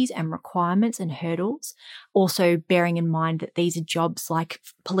policies and requirements and hurdles. Also bearing in mind that these are jobs like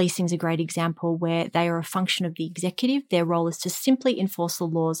policing is a great example, where they are a function of the executive. Their role is to simply enforce the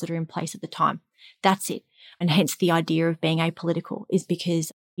laws that are in place at the time. That's it. And hence the idea of being apolitical is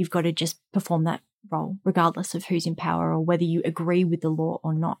because you've got to just perform that role regardless of who's in power or whether you agree with the law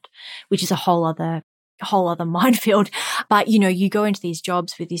or not, which is a whole other minefield. But, you know, you go into these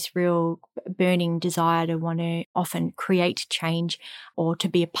jobs with this real burning desire to want to often create change or to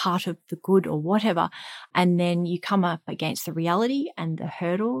be a part of the good or whatever. And then you come up against the reality and the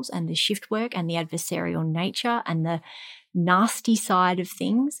hurdles and the shift work and the adversarial nature and the nasty side of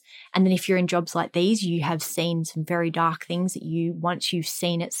things. And then if you're in jobs like these, you have seen some very dark things that once you've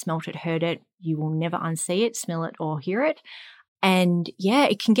seen it, smelt it, heard it, you will never unsee it, smell it or hear it. And yeah,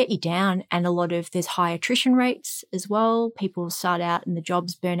 it can get you down, and there's high attrition rates as well. People start out in the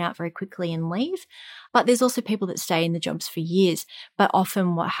jobs, burn out very quickly and leave. But there's also people that stay in the jobs for years. But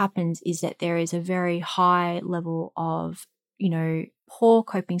often what happens is that there is a very high level of, you know, poor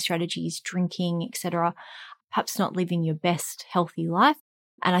coping strategies, drinking, etc., perhaps not living your best healthy life.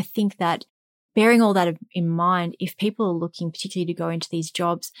 And I think that bearing all that in mind, if people are looking particularly to go into these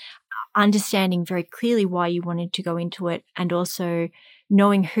jobs, understanding very clearly why you wanted to go into it, and also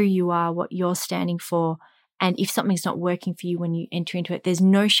knowing who you are, what you're standing for. And if something's not working for you when you enter into it, there's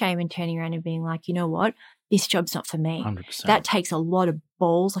no shame in turning around and being like, you know what, this job's not for me. 100%. That takes a lot of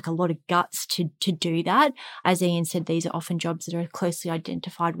balls, like a lot of guts to do that. As Ian said, these are often jobs that are closely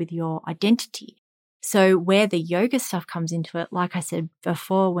identified with your identity. So where the yoga stuff comes into it, like I said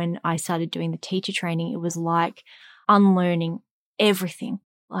before, when I started doing the teacher training, it was like unlearning everything.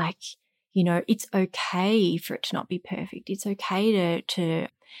 Like, you know, it's okay for it to not be perfect. It's okay to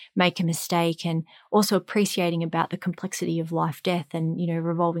make a mistake, and also appreciating about the complexity of life, death, and, you know,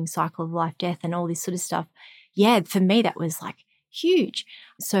 revolving cycle of life, death, and all this sort of stuff. Yeah, for me, that was like, huge.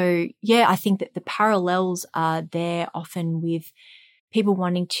 So yeah, I think that the parallels are there often with people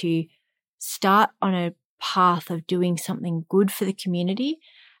wanting to start on a path of doing something good for the community,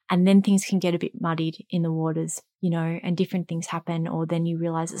 and then things can get a bit muddied in the waters, and different things happen, or then you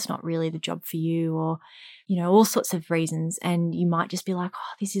realize it's not really the job for you, or, all sorts of reasons. And you might just be like,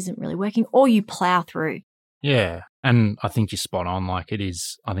 oh, this isn't really working, or you plow through. Yeah. And I think you're spot on. Like,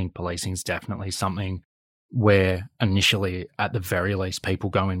 I think policing is definitely something where initially, at the very least, people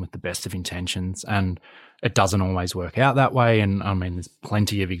go in with the best of intentions, and it doesn't always work out that way. And I mean, there's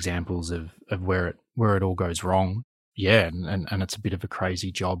plenty of examples of where it all goes wrong. Yeah. And it's a bit of a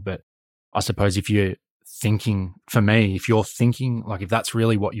crazy job. But I suppose if you're thinking, like, if that's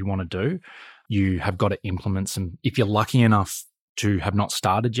really what you want to do, you have got to implement some, if you're lucky enough to have not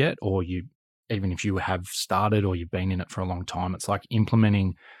started yet, or even if you have started or you've been in it for a long time, it's like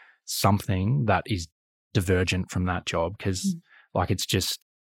implementing something that is divergent from that job. Because like, it's just,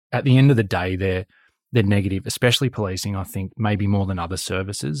 at the end of the day, they're negative, especially policing, I think, maybe more than other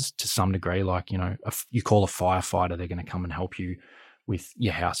services to some degree. Like, you call a firefighter, they're going to come and help you with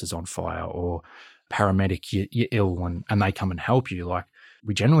your house is on fire, or paramedic, you're ill, and they come and help you. Like,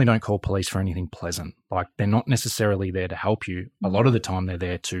 we generally don't call police for anything pleasant. Like, they're not necessarily there to help you. A lot of the time they're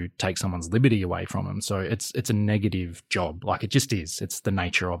there to take someone's liberty away from them. So it's a negative job. Like, it just is. It's the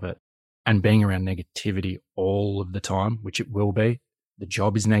nature of it. And being around negativity all of the time, which it will be, the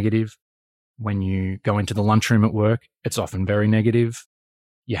job is negative. When you go into the lunchroom at work, it's often very negative.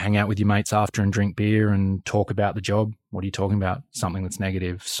 You hang out with your mates after and drink beer and talk about the job. What are you talking about? Something that's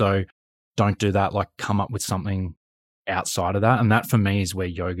negative. So don't do that. Like, come up with something outside of that. And that for me is where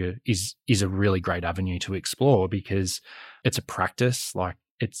yoga is a really great avenue to explore, because it's a practice. Like,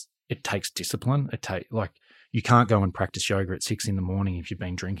 it takes discipline. You can't go and practice yoga at 6 a.m. if you've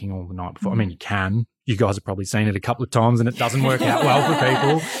been drinking all the night before. I mean, you can. You guys have probably seen it a couple of times and it doesn't work out well for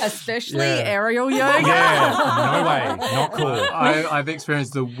people. Especially aerial yoga. Yeah, no way. Not cool. I've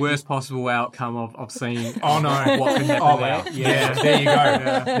experienced the worst possible outcome of seeing what can happen there. Yeah, there you go.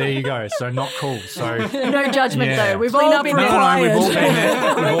 Yeah. There you go. So not cool. So no judgment though. We've all been there. We've all been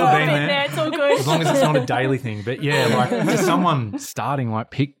there. We've all been there. It's all good. As long as it's not a daily thing. But yeah, like, to someone starting,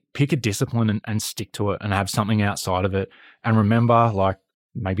 like, pick a discipline and stick to it, and have something outside of it. And remember, like,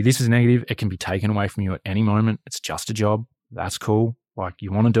 maybe this is negative. It can be taken away from you at any moment. It's just a job. That's cool. Like,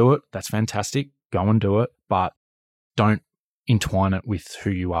 you want to do it. That's fantastic. Go and do it. But don't entwine it with who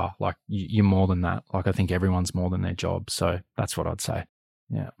you are. Like, you're more than that. Like, I think everyone's more than their job. So that's what I'd say.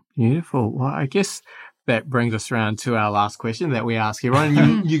 Yeah. Beautiful. Well, I guess that brings us around to our last question that we ask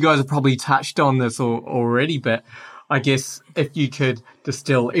everyone. You guys have probably touched on this already, but I guess if you could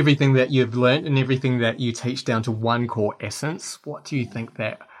distill everything that you've learned and everything that you teach down to one core essence, what do you think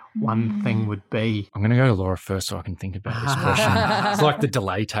that one thing would be? I'm going to go to Laura first so I can think about this question. It's like the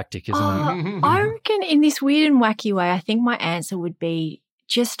delay tactic, isn't it? I reckon in this weird and wacky way, I think my answer would be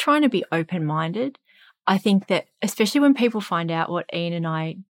just trying to be open-minded. I think that especially when people find out what Ian and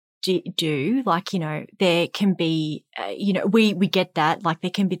I do, like, there can be, we get that, like,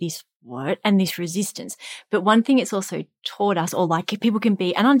 there can be this and this resistance. But one thing it's also taught us, or like people can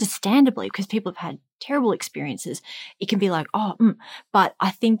be, and understandably, because people have had terrible experiences, it can be like, but I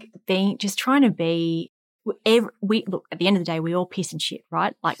think trying to be, look, at the end of the day, we all piss and shit,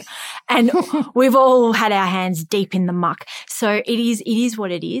 right? Like, and we've all had our hands deep in the muck. So it is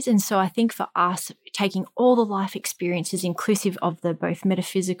what it is. And so I think for us, taking all the life experiences, inclusive of the both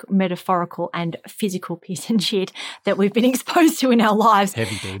metaphorical and physical piss and shit that we've been exposed to in our lives,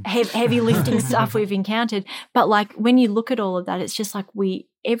 heavy lifting stuff we've encountered. But like, when you look at all of that, it's just like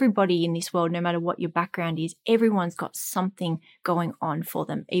everybody in this world, no matter what your background is, everyone's got something going on for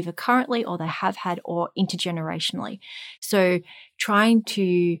them, either currently or they have had, or intergenerationally. So trying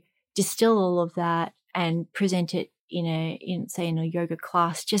to distill all of that and present it in a yoga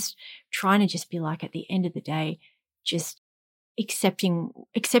class, just trying to just be like, at the end of the day, just accepting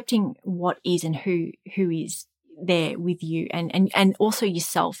what is and who is there with you, and also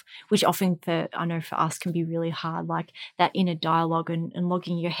yourself, which often I know for us can be really hard, like that inner dialogue and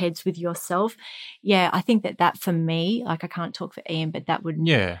logging your heads with yourself. Yeah, I think that for me, like, I can't talk for Ian, but that would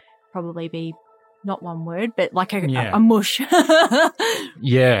probably be not one word, but like a mush.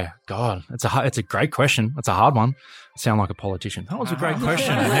 Yeah, God, it's a great question. It's a hard one. I sound like a politician. That was a great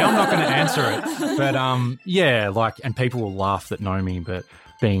question. Now I'm not going to answer it. But like, and people will laugh that know me, but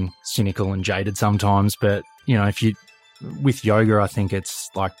being cynical and jaded sometimes. But with yoga, I think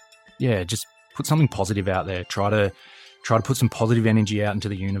it's like, just put something positive out there. Try to put some positive energy out into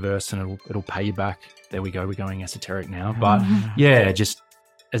the universe, and it'll pay you back. There we go. We're going esoteric now, but just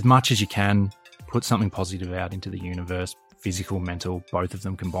as much as you can, put something positive out into the universe. physical, mental, both of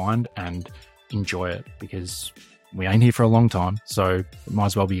them combined, and enjoy it, because we ain't here for a long time, so it might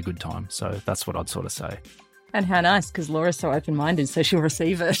as well be a good time. So that's what I'd sort of say. And how nice, because Laura's so open-minded, so she'll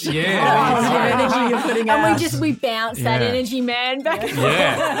receive it. Yeah. The energy you're putting out. And we bounce that energy, man, back and forth.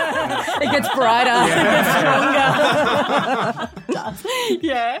 Yeah. It gets brighter. It gets stronger.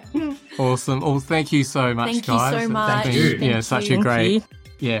 Yeah. Awesome. Well, thank you so much, Thank you guys. so much. Thank you. Thank Such you. a great,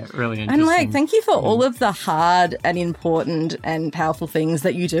 you. really interesting. And like, thank you for all of the hard and important and powerful things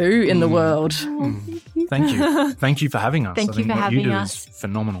that you do in the world. Thank you. Thank you for having us. Thank I you think for what having you do us. is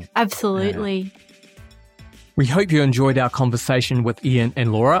phenomenal. Absolutely. We hope you enjoyed our conversation with Ian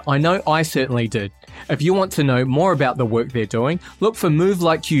and Laura. I know I certainly did. If you want to know more about the work they're doing, look for Move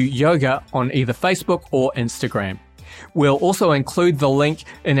Like You Yoga on either Facebook or Instagram. We'll also include the link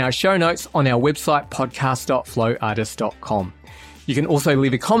in our show notes on our website, podcast.flowartist.com. You can also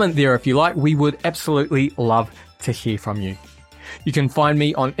leave a comment there if you like. We would absolutely love to hear from you. You can find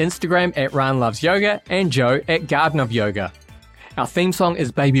me on Instagram at Ran Loves Yoga and Joe at Garden of Yoga. Our theme song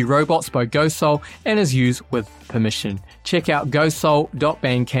is Baby Robots by Ghost Soul and is used with permission. Check out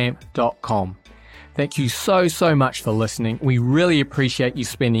ghostsoul.bandcamp.com. Thank you so much for listening. We really appreciate you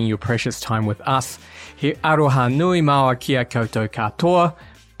spending your precious time with us. He aroha nui maua kia koutou katoa.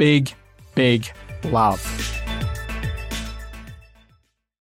 Big love.